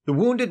episode. The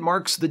Wounded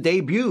marks the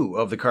debut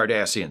of the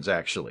Cardassians,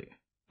 actually.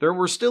 There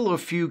were still a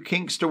few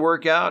kinks to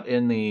work out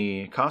in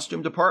the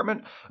costume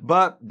department,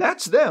 but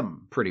that's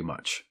them, pretty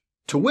much.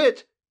 To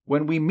wit,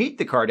 when we meet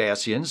the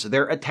Cardassians,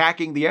 they're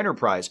attacking the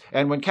Enterprise,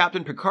 and when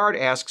Captain Picard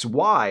asks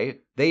why,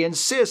 they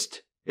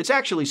insist it's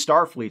actually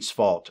Starfleet's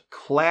fault.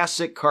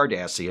 Classic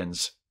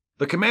Cardassians.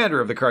 The commander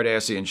of the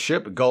Cardassian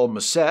ship, Gul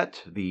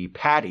Macet, the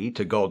Patty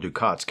to Gul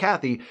Dukat's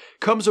Kathy,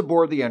 comes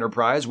aboard the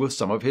Enterprise with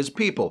some of his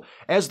people.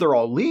 As they're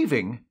all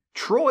leaving,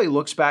 Troy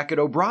looks back at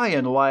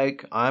O'Brien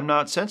like, I'm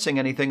not sensing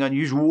anything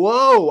unusual.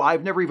 Whoa,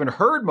 I've never even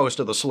heard most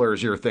of the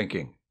slurs you're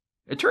thinking.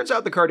 It turns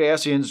out the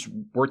Cardassians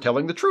were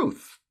telling the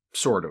truth,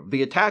 sort of.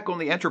 The attack on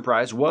the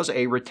Enterprise was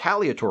a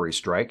retaliatory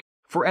strike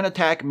for an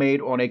attack made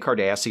on a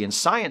Cardassian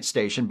science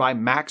station by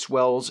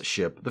Maxwell's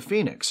ship, the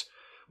Phoenix.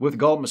 With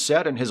Gul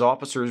Macet and his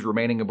officers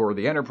remaining aboard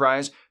the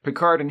Enterprise,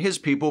 Picard and his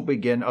people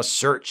begin a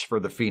search for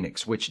the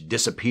Phoenix, which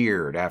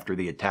disappeared after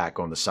the attack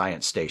on the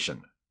science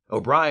station.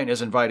 O'Brien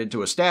is invited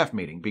to a staff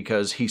meeting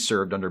because he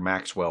served under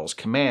Maxwell's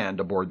command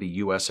aboard the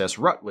USS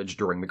Rutledge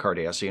during the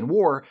Cardassian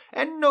War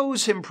and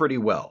knows him pretty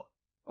well.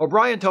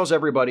 O'Brien tells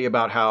everybody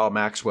about how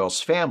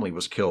Maxwell's family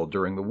was killed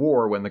during the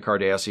war when the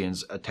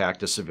Cardassians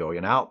attacked a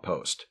civilian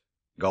outpost.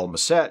 Gul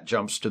Macet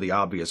jumps to the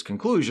obvious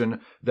conclusion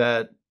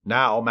that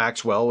now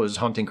Maxwell is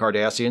hunting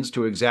Cardassians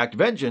to exact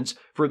vengeance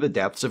for the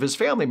deaths of his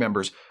family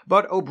members.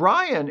 But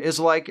O'Brien is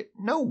like,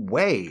 no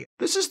way.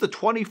 This is the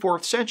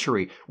 24th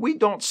century. We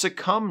don't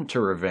succumb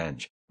to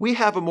revenge. We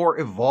have a more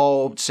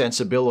evolved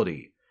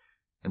sensibility.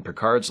 And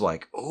Picard's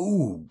like,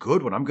 oh,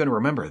 good one. I'm going to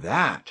remember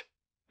that.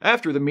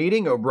 After the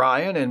meeting,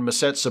 O'Brien and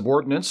Masset's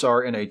subordinates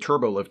are in a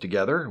turbolift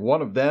together.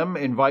 One of them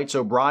invites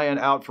O'Brien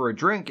out for a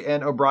drink,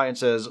 and O'Brien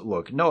says,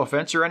 "Look, no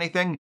offense or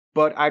anything,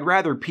 but I'd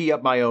rather pee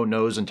up my own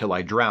nose until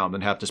I drown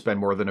than have to spend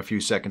more than a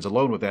few seconds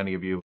alone with any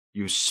of you,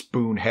 you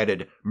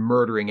spoon-headed,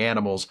 murdering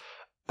animals."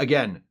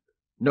 Again,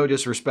 no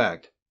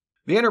disrespect.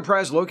 The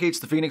Enterprise locates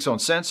the Phoenix on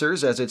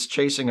sensors as it's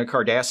chasing a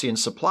Cardassian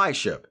supply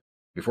ship.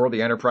 Before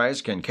the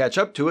Enterprise can catch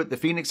up to it, the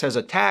Phoenix has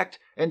attacked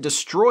and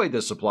destroyed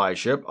the supply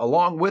ship,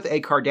 along with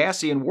a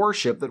Cardassian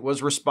warship that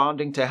was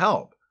responding to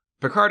help.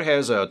 Picard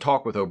has a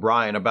talk with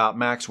O'Brien about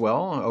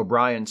Maxwell.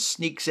 O'Brien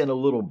sneaks in a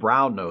little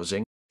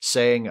brown-nosing,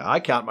 saying, "I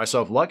count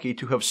myself lucky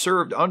to have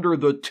served under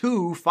the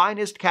 2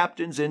 finest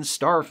captains in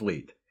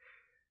Starfleet."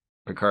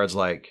 Picard's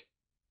like,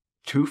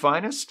 2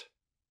 finest?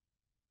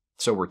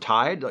 So we're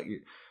tied?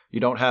 You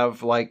don't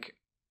have, like,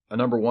 a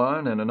number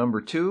 1 and a number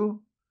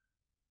 2?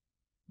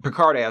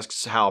 Picard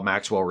asks how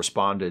Maxwell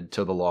responded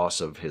to the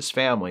loss of his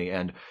family,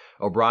 and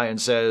O'Brien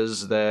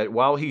says that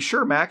while he's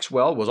sure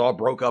Maxwell was all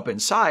broke up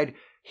inside,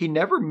 he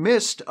never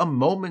missed a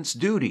moment's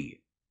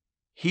duty.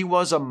 He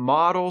was a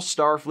model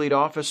Starfleet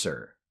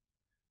officer.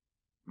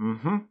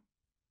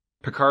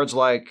 Picard's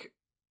like,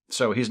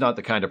 so he's not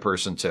the kind of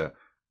person to,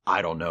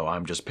 I don't know,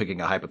 I'm just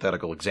picking a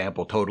hypothetical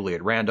example totally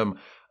at random,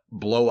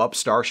 blow up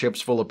starships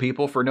full of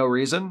people for no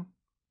reason?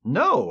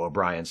 No,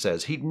 O'Brien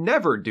says, he'd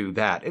never do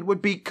that. It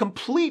would be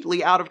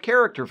completely out of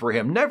character for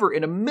him. Never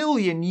in a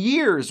million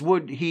years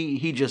would he.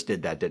 He just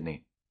did that, didn't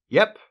he?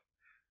 Yep.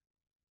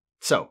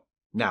 So,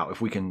 now,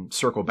 if we can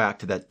circle back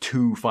to that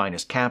 2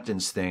 finest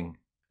captains thing.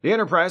 The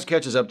Enterprise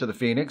catches up to the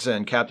Phoenix,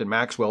 and Captain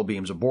Maxwell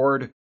beams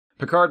aboard.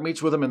 Picard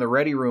meets with him in the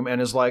ready room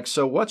and is like,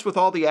 "So what's with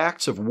all the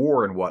acts of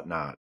war and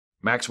whatnot?"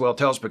 Maxwell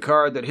tells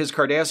Picard that his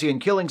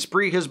Cardassian killing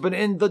spree has been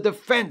in the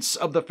defense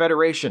of the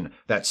Federation.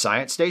 That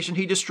science station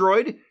he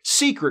destroyed,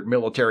 secret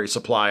military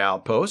supply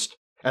outpost,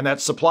 and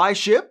that supply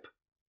ship,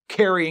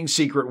 carrying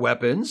secret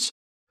weapons.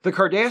 The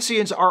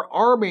Cardassians are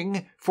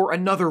arming for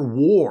another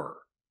war.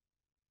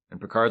 And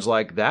Picard's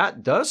like,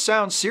 "That does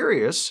sound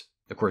serious."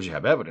 Of course, you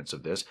have evidence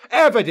of this.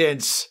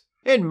 Evidence!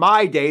 In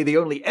my day, the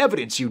only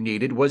evidence you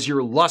needed was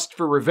your lust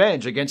for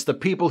revenge against the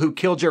people who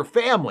killed your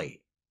family.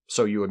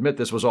 So you admit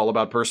this was all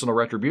about personal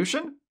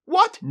retribution?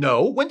 What?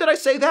 No. When did I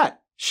say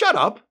that? Shut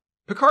up.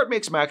 Picard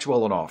makes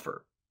Maxwell an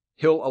offer.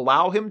 He'll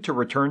allow him to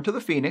return to the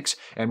Phoenix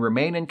and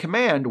remain in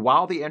command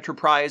while the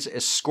Enterprise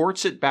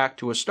escorts it back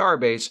to a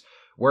starbase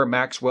where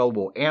Maxwell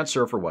will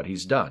answer for what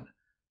he's done.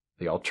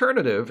 The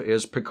alternative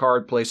is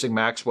Picard placing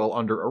Maxwell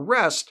under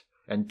arrest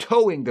and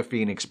towing the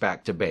Phoenix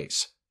back to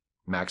base.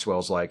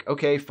 Maxwell's like,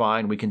 "Okay,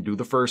 fine, we can do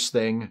the first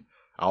thing.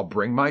 I'll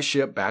bring my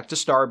ship back to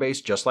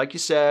Starbase just like you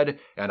said,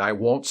 and I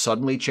won't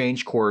suddenly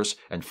change course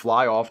and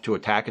fly off to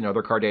attack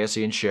another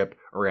Cardassian ship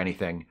or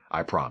anything,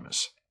 I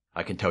promise."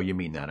 I can tell you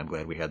mean that. I'm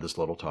glad we had this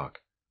little talk.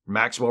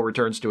 Maxwell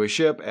returns to his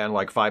ship, and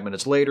like 5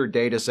 minutes later,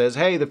 Data says,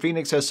 "Hey, the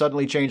Phoenix has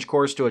suddenly changed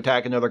course to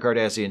attack another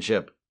Cardassian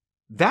ship."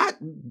 That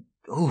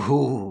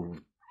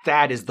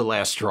is the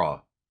last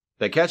straw.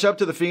 They catch up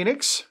to the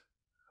Phoenix,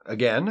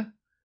 again,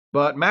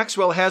 but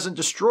Maxwell hasn't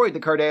destroyed the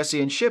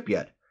Cardassian ship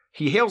yet.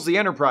 He hails the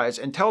Enterprise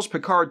and tells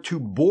Picard to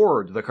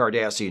board the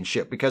Cardassian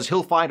ship because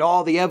he'll find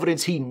all the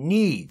evidence he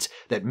needs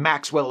that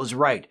Maxwell is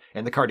right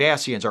and the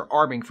Cardassians are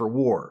arming for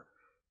war.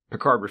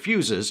 Picard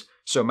refuses,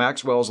 so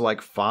Maxwell's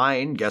like,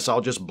 "Fine, guess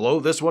I'll just blow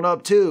this one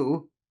up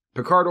too."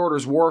 Picard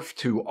orders Worf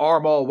to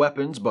arm all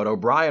weapons, but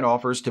O'Brien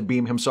offers to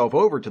beam himself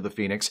over to the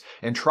Phoenix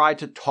and try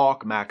to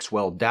talk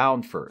Maxwell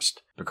down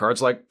first.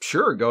 Picard's like,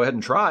 "Sure, go ahead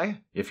and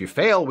try. If you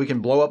fail, we can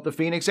blow up the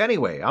Phoenix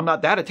anyway. I'm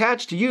not that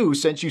attached to you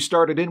since you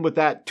started in with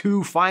that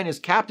 2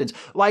 finest captains.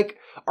 Like,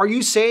 are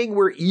you saying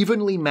we're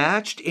evenly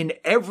matched in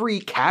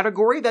every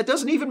category? That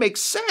doesn't even make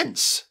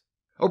sense."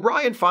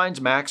 O'Brien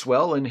finds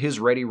Maxwell in his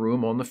ready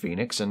room on the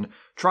Phoenix and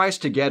tries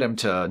to get him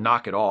to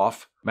knock it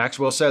off.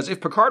 Maxwell says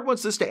if Picard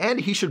wants this to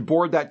end, he should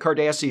board that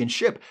Cardassian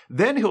ship.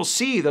 Then he'll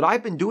see that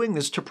I've been doing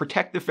this to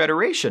protect the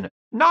Federation,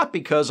 not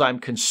because I'm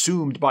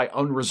consumed by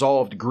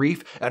unresolved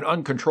grief and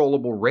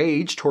uncontrollable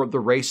rage toward the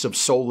race of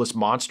soulless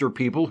monster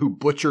people who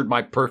butchered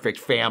my perfect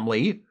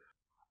family.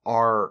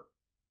 Are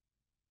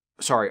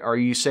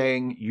you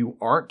saying you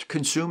aren't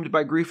consumed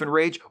by grief and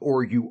rage,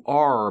 or you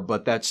are,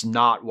 but that's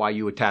not why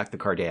you attack the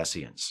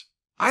Cardassians?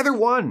 Either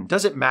one.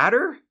 Does it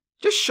matter?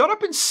 Just shut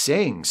up and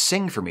sing.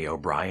 Sing for me,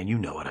 O'Brien. You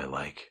know what I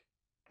like.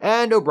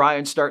 And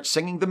O'Brien starts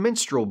singing The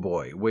Minstrel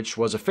Boy, which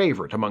was a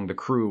favorite among the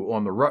crew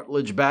on the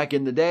Rutledge back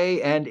in the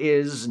day and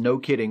is, no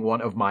kidding,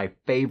 one of my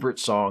favorite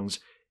songs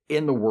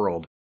in the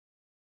world.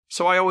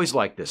 So I always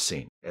like this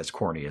scene, as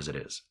corny as it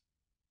is.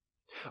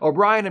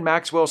 O'Brien and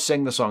Maxwell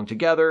sing the song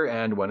together,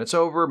 and when it's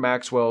over,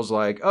 Maxwell's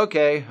like,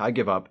 "Okay, I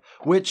give up,"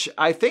 which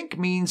I think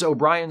means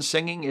O'Brien's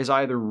singing is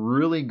either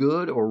really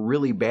good or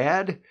really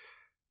bad.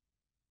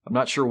 I'm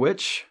not sure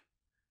which.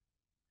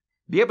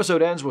 The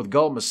episode ends with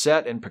Gul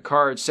Macet and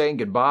Picard saying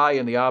goodbye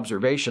in the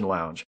observation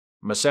lounge.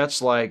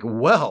 Macet's like,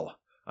 "Well,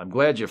 I'm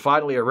glad you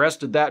finally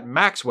arrested that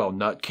Maxwell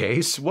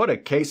nutcase. What a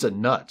case of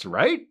nuts,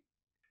 right?"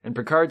 And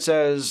Picard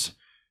says,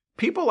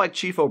 People like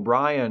Chief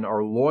O'Brien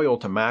are loyal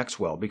to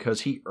Maxwell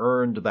because he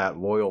earned that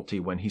loyalty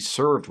when he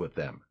served with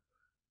them.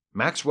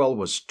 Maxwell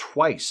was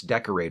twice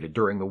decorated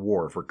during the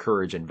war for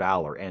courage and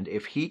valor, and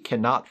if he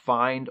cannot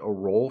find a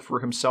role for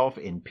himself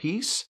in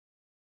peace,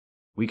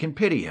 we can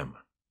pity him,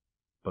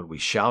 but we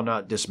shall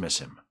not dismiss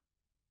him.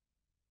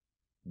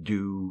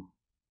 Do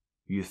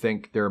you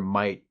think there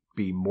might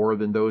be more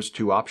than those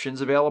two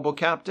options available,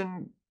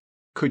 Captain?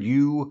 Could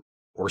you,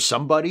 or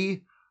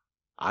somebody,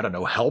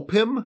 help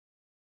him?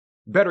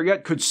 Better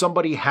yet, could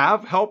somebody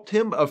have helped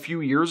him a few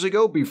years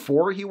ago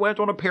before he went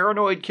on a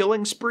paranoid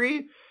killing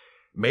spree?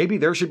 Maybe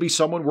there should be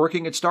someone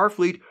working at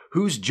Starfleet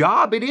whose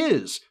job it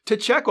is to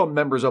check on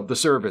members of the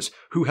service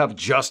who have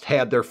just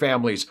had their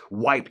families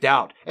wiped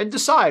out and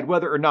decide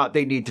whether or not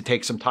they need to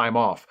take some time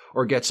off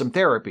or get some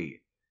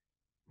therapy.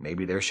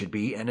 Maybe there should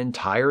be an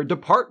entire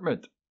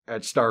department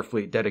at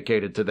Starfleet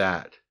dedicated to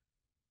that.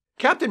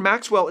 Captain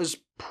Maxwell is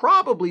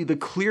probably the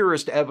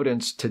clearest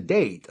evidence to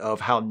date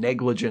of how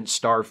negligent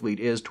Starfleet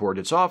is toward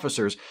its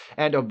officers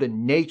and of the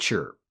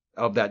nature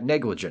of that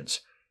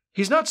negligence.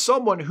 He's not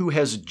someone who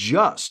has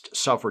just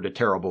suffered a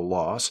terrible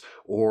loss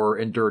or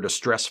endured a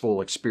stressful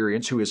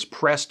experience who is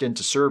pressed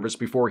into service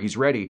before he's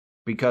ready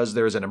because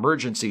there's an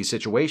emergency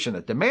situation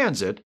that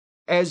demands it,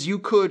 as you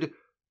could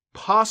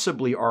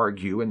possibly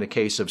argue in the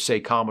case of, say,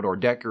 Commodore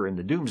Decker in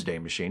the Doomsday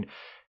Machine.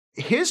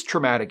 His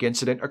traumatic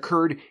incident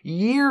occurred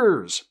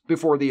years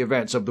before the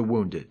events of The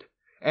Wounded,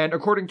 and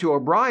according to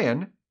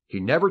O'Brien, he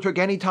never took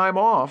any time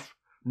off,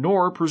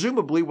 nor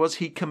presumably was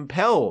he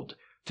compelled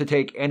to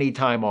take any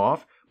time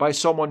off by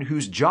someone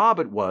whose job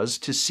it was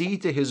to see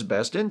to his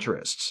best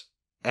interests.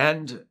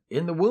 And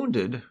in The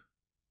Wounded,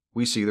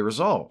 we see the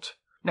result.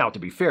 Now, to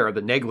be fair,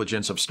 the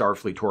negligence of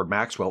Starfleet toward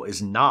Maxwell is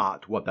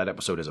not what that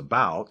episode is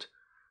about.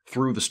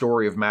 Through the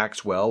story of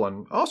Maxwell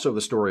and also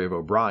the story of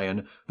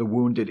O'Brien, The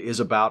Wounded is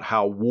about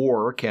how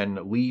war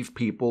can leave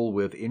people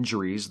with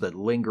injuries that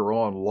linger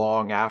on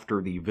long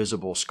after the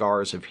visible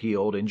scars have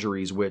healed,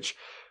 injuries which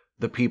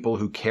the people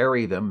who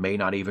carry them may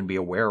not even be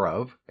aware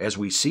of, as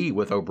we see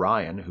with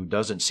O'Brien, who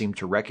doesn't seem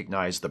to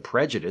recognize the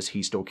prejudice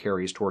he still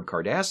carries toward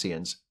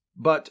Cardassians.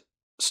 But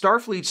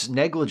Starfleet's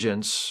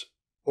negligence,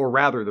 or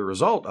rather the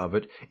result of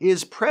it,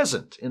 is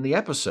present in the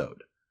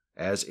episode,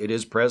 as it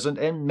is present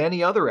in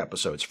many other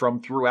episodes from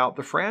throughout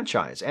the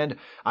franchise, and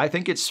I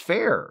think it's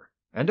fair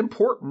and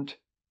important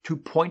to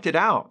point it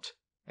out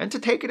and to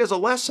take it as a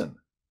lesson.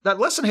 That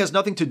lesson has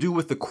nothing to do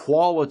with the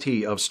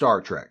quality of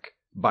Star Trek.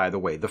 By the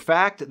way, the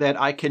fact that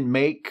I can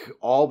make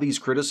all these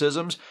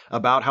criticisms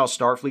about how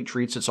Starfleet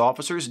treats its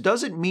officers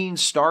doesn't mean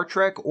Star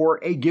Trek or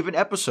a given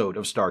episode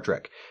of Star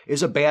Trek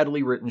is a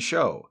badly written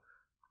show.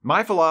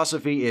 My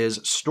philosophy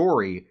is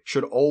story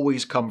should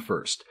always come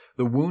first.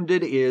 The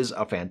Wounded is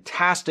a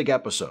fantastic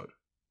episode.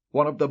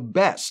 One of the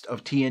best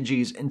of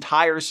TNG's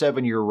entire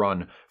 7-year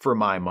run for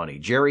my money.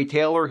 Jerry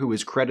Taylor, who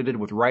is credited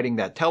with writing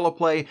that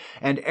teleplay,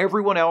 and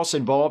everyone else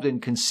involved in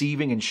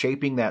conceiving and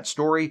shaping that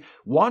story,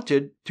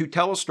 wanted to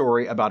tell a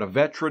story about a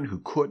veteran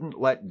who couldn't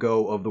let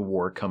go of the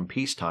war come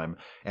peacetime,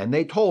 and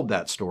they told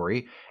that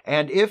story.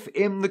 And if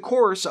in the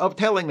course of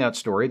telling that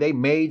story they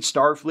made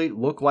Starfleet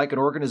look like an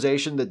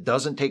organization that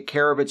doesn't take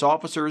care of its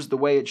officers the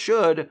way it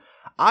should,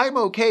 I'm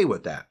okay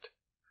with that.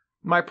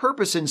 My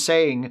purpose in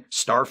saying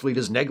Starfleet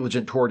is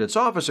negligent toward its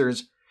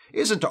officers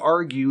isn't to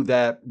argue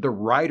that the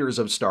writers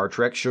of Star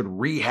Trek should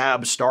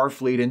rehab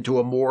Starfleet into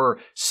a more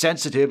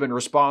sensitive and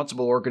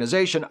responsible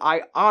organization.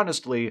 I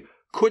honestly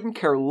couldn't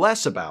care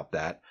less about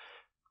that.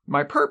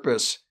 My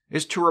purpose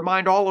is to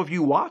remind all of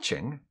you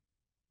watching,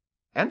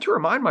 and to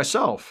remind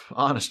myself,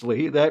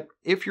 honestly, that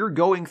if you're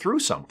going through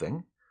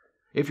something,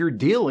 if you're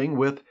dealing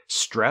with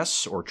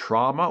stress or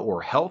trauma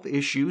or health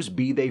issues,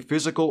 be they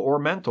physical or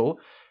mental,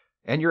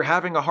 and you're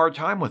having a hard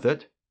time with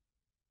it,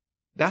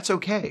 that's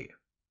okay.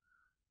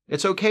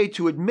 It's okay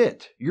to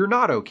admit you're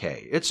not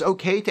okay. It's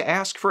okay to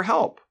ask for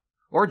help,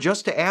 or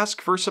just to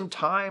ask for some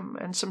time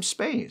and some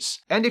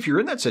space. And if you're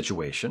in that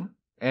situation,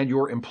 and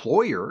your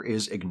employer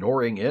is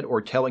ignoring it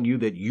or telling you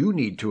that you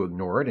need to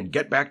ignore it and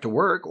get back to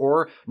work,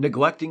 or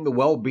neglecting the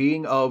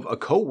well-being of a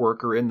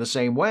coworker in the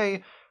same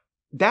way,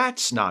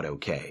 that's not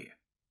okay.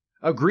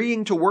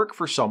 Agreeing to work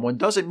for someone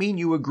doesn't mean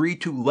you agree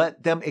to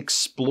let them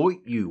exploit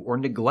you or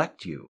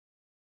neglect you.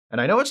 And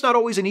I know it's not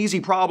always an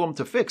easy problem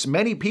to fix.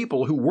 Many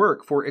people who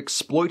work for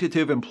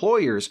exploitative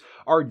employers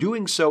are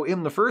doing so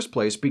in the first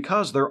place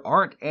because there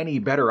aren't any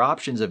better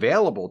options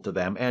available to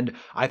them. And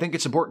I think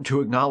it's important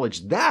to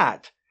acknowledge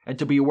that and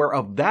to be aware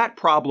of that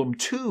problem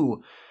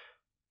too.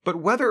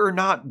 But whether or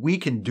not we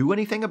can do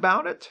anything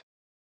about it,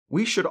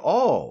 we should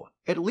all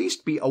at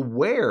least be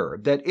aware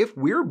that if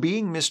we're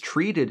being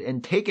mistreated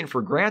and taken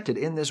for granted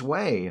in this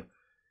way,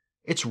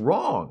 it's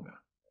wrong.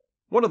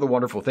 One of the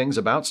wonderful things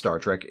about Star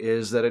Trek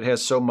is that it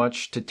has so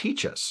much to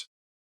teach us.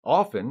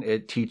 Often,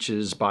 it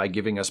teaches by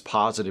giving us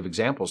positive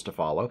examples to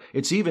follow.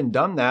 It's even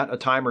done that a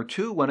time or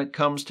two when it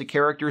comes to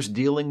characters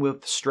dealing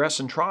with stress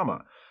and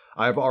trauma.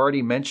 I've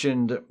already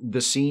mentioned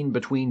the scene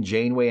between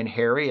Janeway and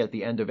Harry at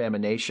the end of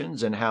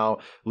Emanations and how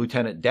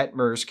Lieutenant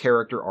Detmer's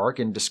character arc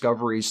in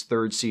Discovery's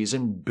third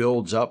season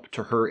builds up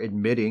to her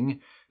admitting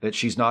that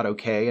she's not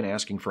okay and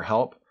asking for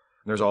help.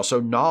 There's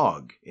also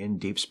Nog in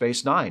Deep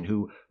Space Nine,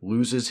 who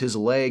loses his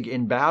leg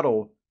in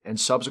battle and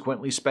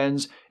subsequently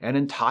spends an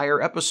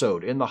entire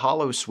episode in the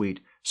holosuite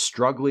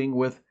struggling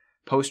with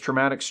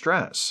post-traumatic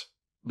stress.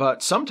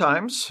 But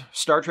sometimes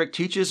Star Trek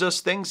teaches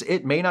us things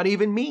it may not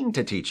even mean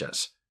to teach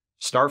us.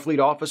 Starfleet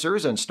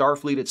officers and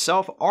Starfleet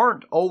itself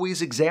aren't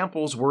always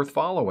examples worth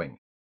following.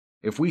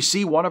 If we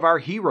see one of our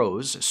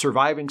heroes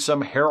surviving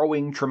some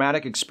harrowing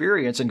traumatic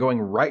experience and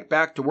going right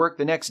back to work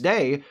the next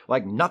day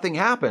like nothing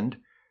happened,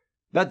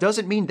 that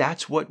doesn't mean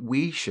that's what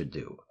we should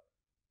do.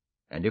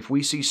 And if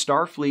we see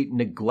Starfleet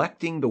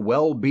neglecting the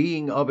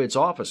well-being of its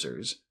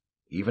officers,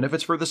 even if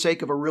it's for the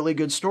sake of a really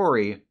good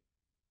story,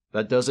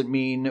 that doesn't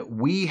mean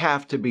we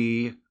have to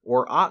be,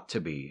 or ought to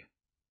be,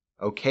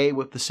 okay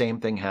with the same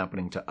thing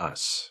happening to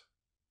us.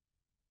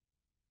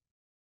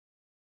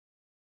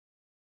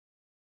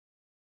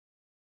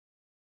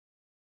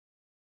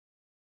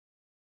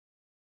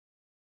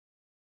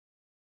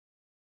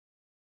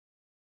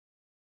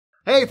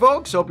 Hey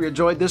folks, hope you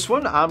enjoyed this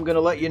one. I'm going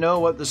to let you know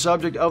what the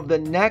subject of the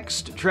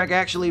next Trek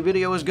Actually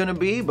video is going to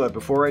be, but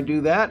before I do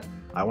that,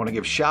 I want to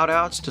give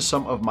shout-outs to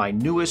some of my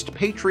newest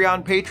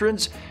Patreon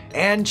patrons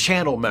and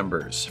channel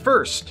members.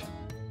 First,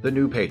 the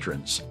new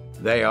patrons.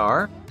 They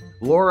are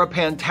Laura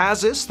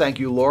Pantazis, thank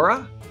you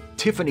Laura,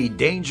 Tiffany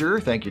Danger,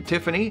 thank you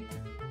Tiffany,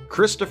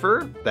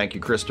 Christopher, thank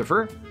you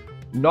Christopher,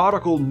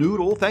 Nautical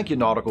Noodle, thank you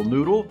Nautical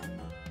Noodle,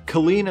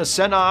 Kalina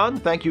Senan,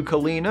 thank you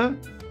Kalina,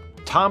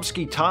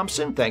 Tomsky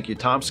Thompson, thank you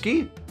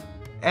Tomsky,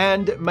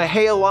 and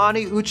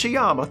Mahealani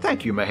Uchiyama,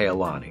 thank you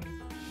Mahealani.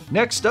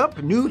 Next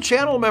up, new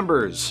channel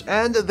members,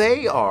 and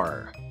they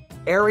are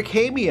Eric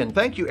Hamian,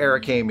 thank you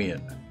Eric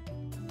Hamian,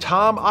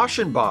 Tom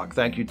Aschenbach,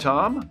 thank you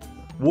Tom,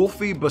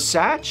 Wolfie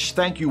Basach,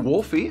 thank you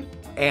Wolfie,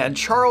 and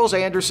Charles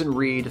Anderson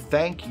Reed,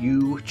 thank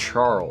you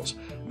Charles.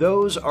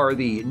 Those are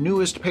the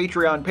newest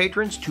Patreon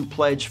patrons to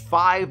pledge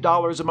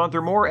 $5 a month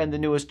or more, and the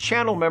newest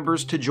channel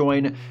members to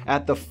join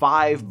at the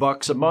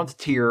 $5 a month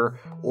tier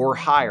or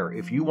higher.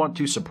 If you want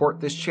to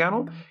support this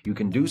channel, you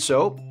can do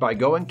so by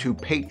going to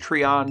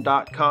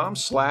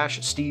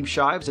patreon.com/Steve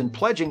Shives and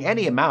pledging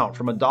any amount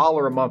from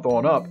 $1 a month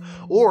on up,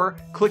 or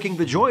clicking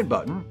the join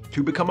button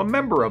to become a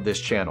member of this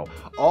channel.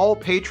 All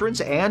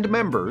patrons and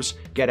members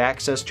get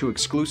access to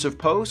exclusive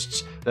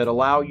posts that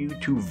allow you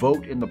to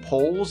vote in the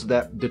polls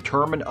that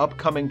determine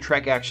upcoming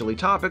Trek Actually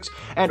topics,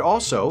 and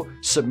also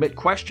submit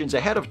questions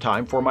ahead of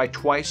time for my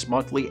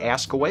twice-monthly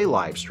Ask Away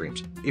live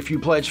streams. If you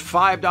pledge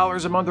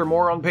 $5 a month or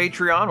more on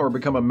Patreon or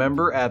become a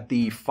member at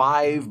the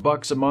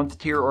 $5 a month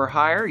tier or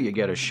higher, you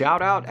get a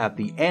shout-out at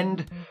the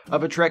end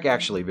of a Trek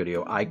Actually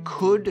video. I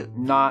could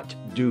not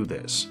do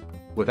this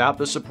without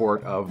the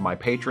support of my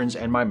patrons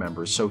and my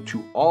members, so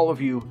to all of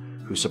you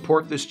who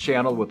support this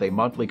channel with a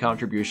monthly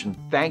contribution,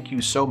 thank you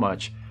so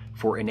much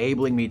for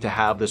enabling me to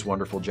have this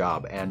wonderful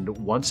job. And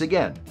once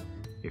again,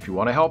 if you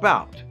want to help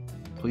out,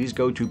 please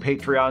go to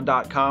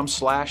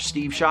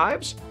patreon.com/Steve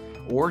Shives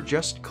or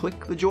just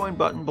click the join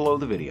button below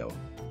the video.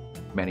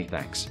 Many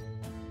thanks.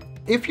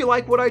 If you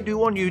like what I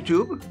do on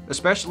YouTube,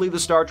 especially the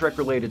Star Trek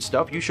related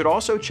stuff, you should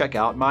also check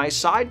out my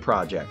side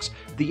projects.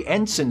 The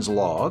Ensign's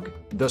Log,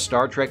 the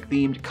Star Trek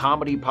themed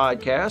comedy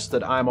podcast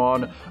that I'm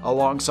on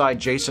alongside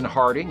Jason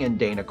Harding and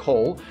Dana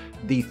Cole.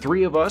 The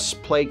three of us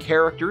play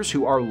characters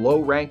who are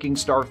low-ranking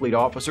Starfleet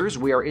officers.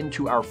 We are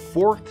into our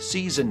 4th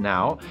season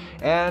now,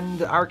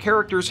 and our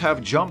characters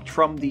have jumped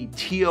from the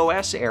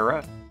TOS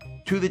era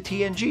to the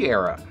TNG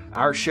era.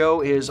 Our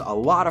show is a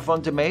lot of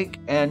fun to make,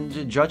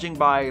 and judging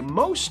by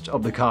most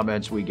of the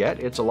comments we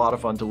get, it's a lot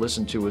of fun to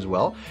listen to as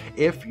well.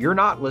 If you're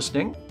not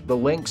listening, the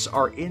links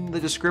are in the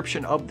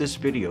description of this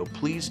video.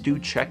 Please do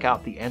check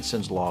out the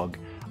Ensign's Log.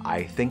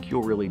 I think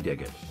you'll really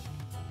dig it.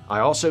 I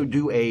also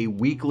do a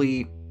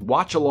weekly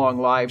watch-along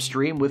live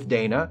stream with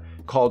Dana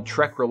called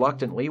Trek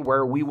Reluctantly,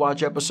 where we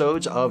watch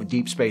episodes of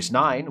Deep Space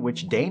Nine,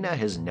 which Dana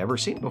has never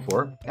seen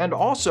before, and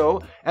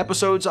also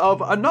episodes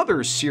of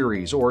another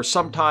series or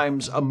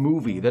sometimes a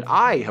movie that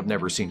I have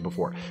never seen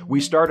before.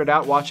 We started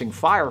out watching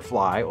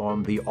Firefly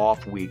on the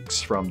off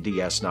weeks from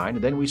DS9,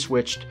 and then we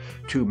switched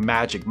to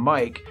Magic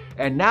Mike,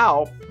 and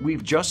now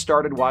we've just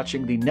started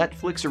watching the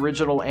Netflix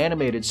original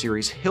animated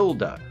series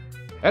Hilda.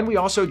 And we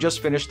also just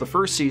finished the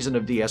first season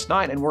of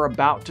DS9, and we're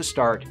about to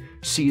start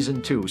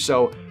Season 2.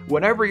 So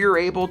whenever you're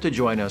able to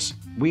join us,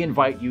 we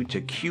invite you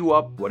to queue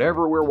up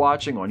whatever we're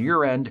watching on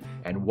your end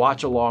and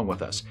watch along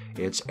with us.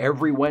 It's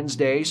every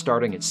Wednesday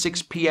starting at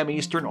 6 p.m.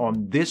 Eastern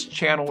on this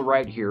channel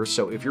right here.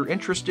 So if you're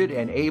interested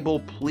and able,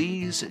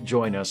 please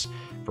join us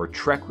for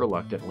Trek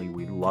Reluctantly.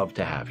 We'd love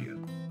to have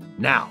you.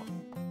 Now,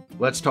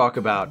 let's talk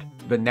about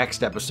the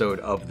next episode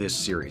of this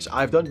series.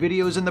 I've done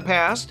videos in the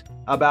past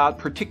about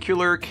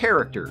particular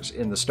characters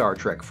in the Star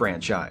Trek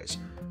franchise.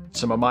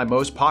 Some of my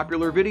most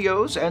popular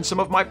videos and some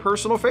of my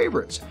personal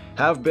favorites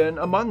have been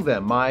among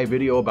them my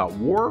video about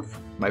Worf,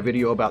 my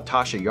video about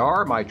Tasha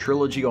Yar, my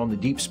trilogy on the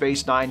Deep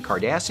Space Nine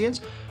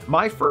Cardassians.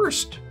 My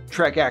first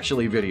Trek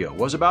Actually video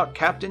was about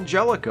Captain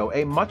Jellicoe,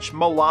 a much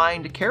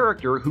maligned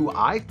character who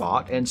I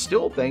thought and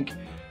still think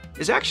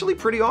is actually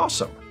pretty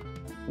awesome.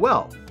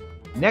 Well,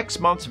 next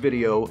month's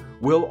video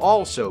will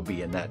also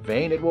be in that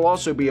vein. It will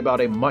also be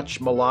about a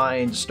much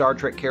maligned Star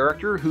Trek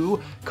character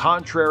who,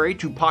 contrary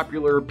to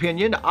popular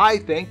opinion, I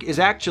think is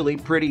actually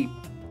pretty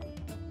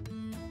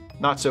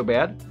not so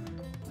bad.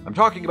 I'm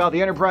talking about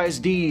the Enterprise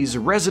D's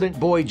resident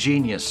boy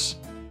genius,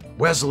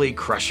 Wesley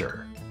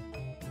Crusher.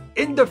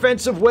 In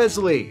defense of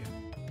Wesley!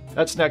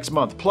 That's next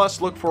month.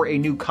 Plus, look for a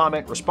new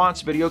comment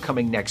response video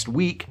coming next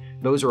week.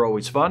 Those are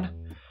always fun.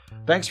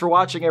 Thanks for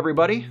watching,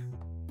 everybody.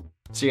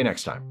 See you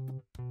next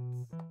time.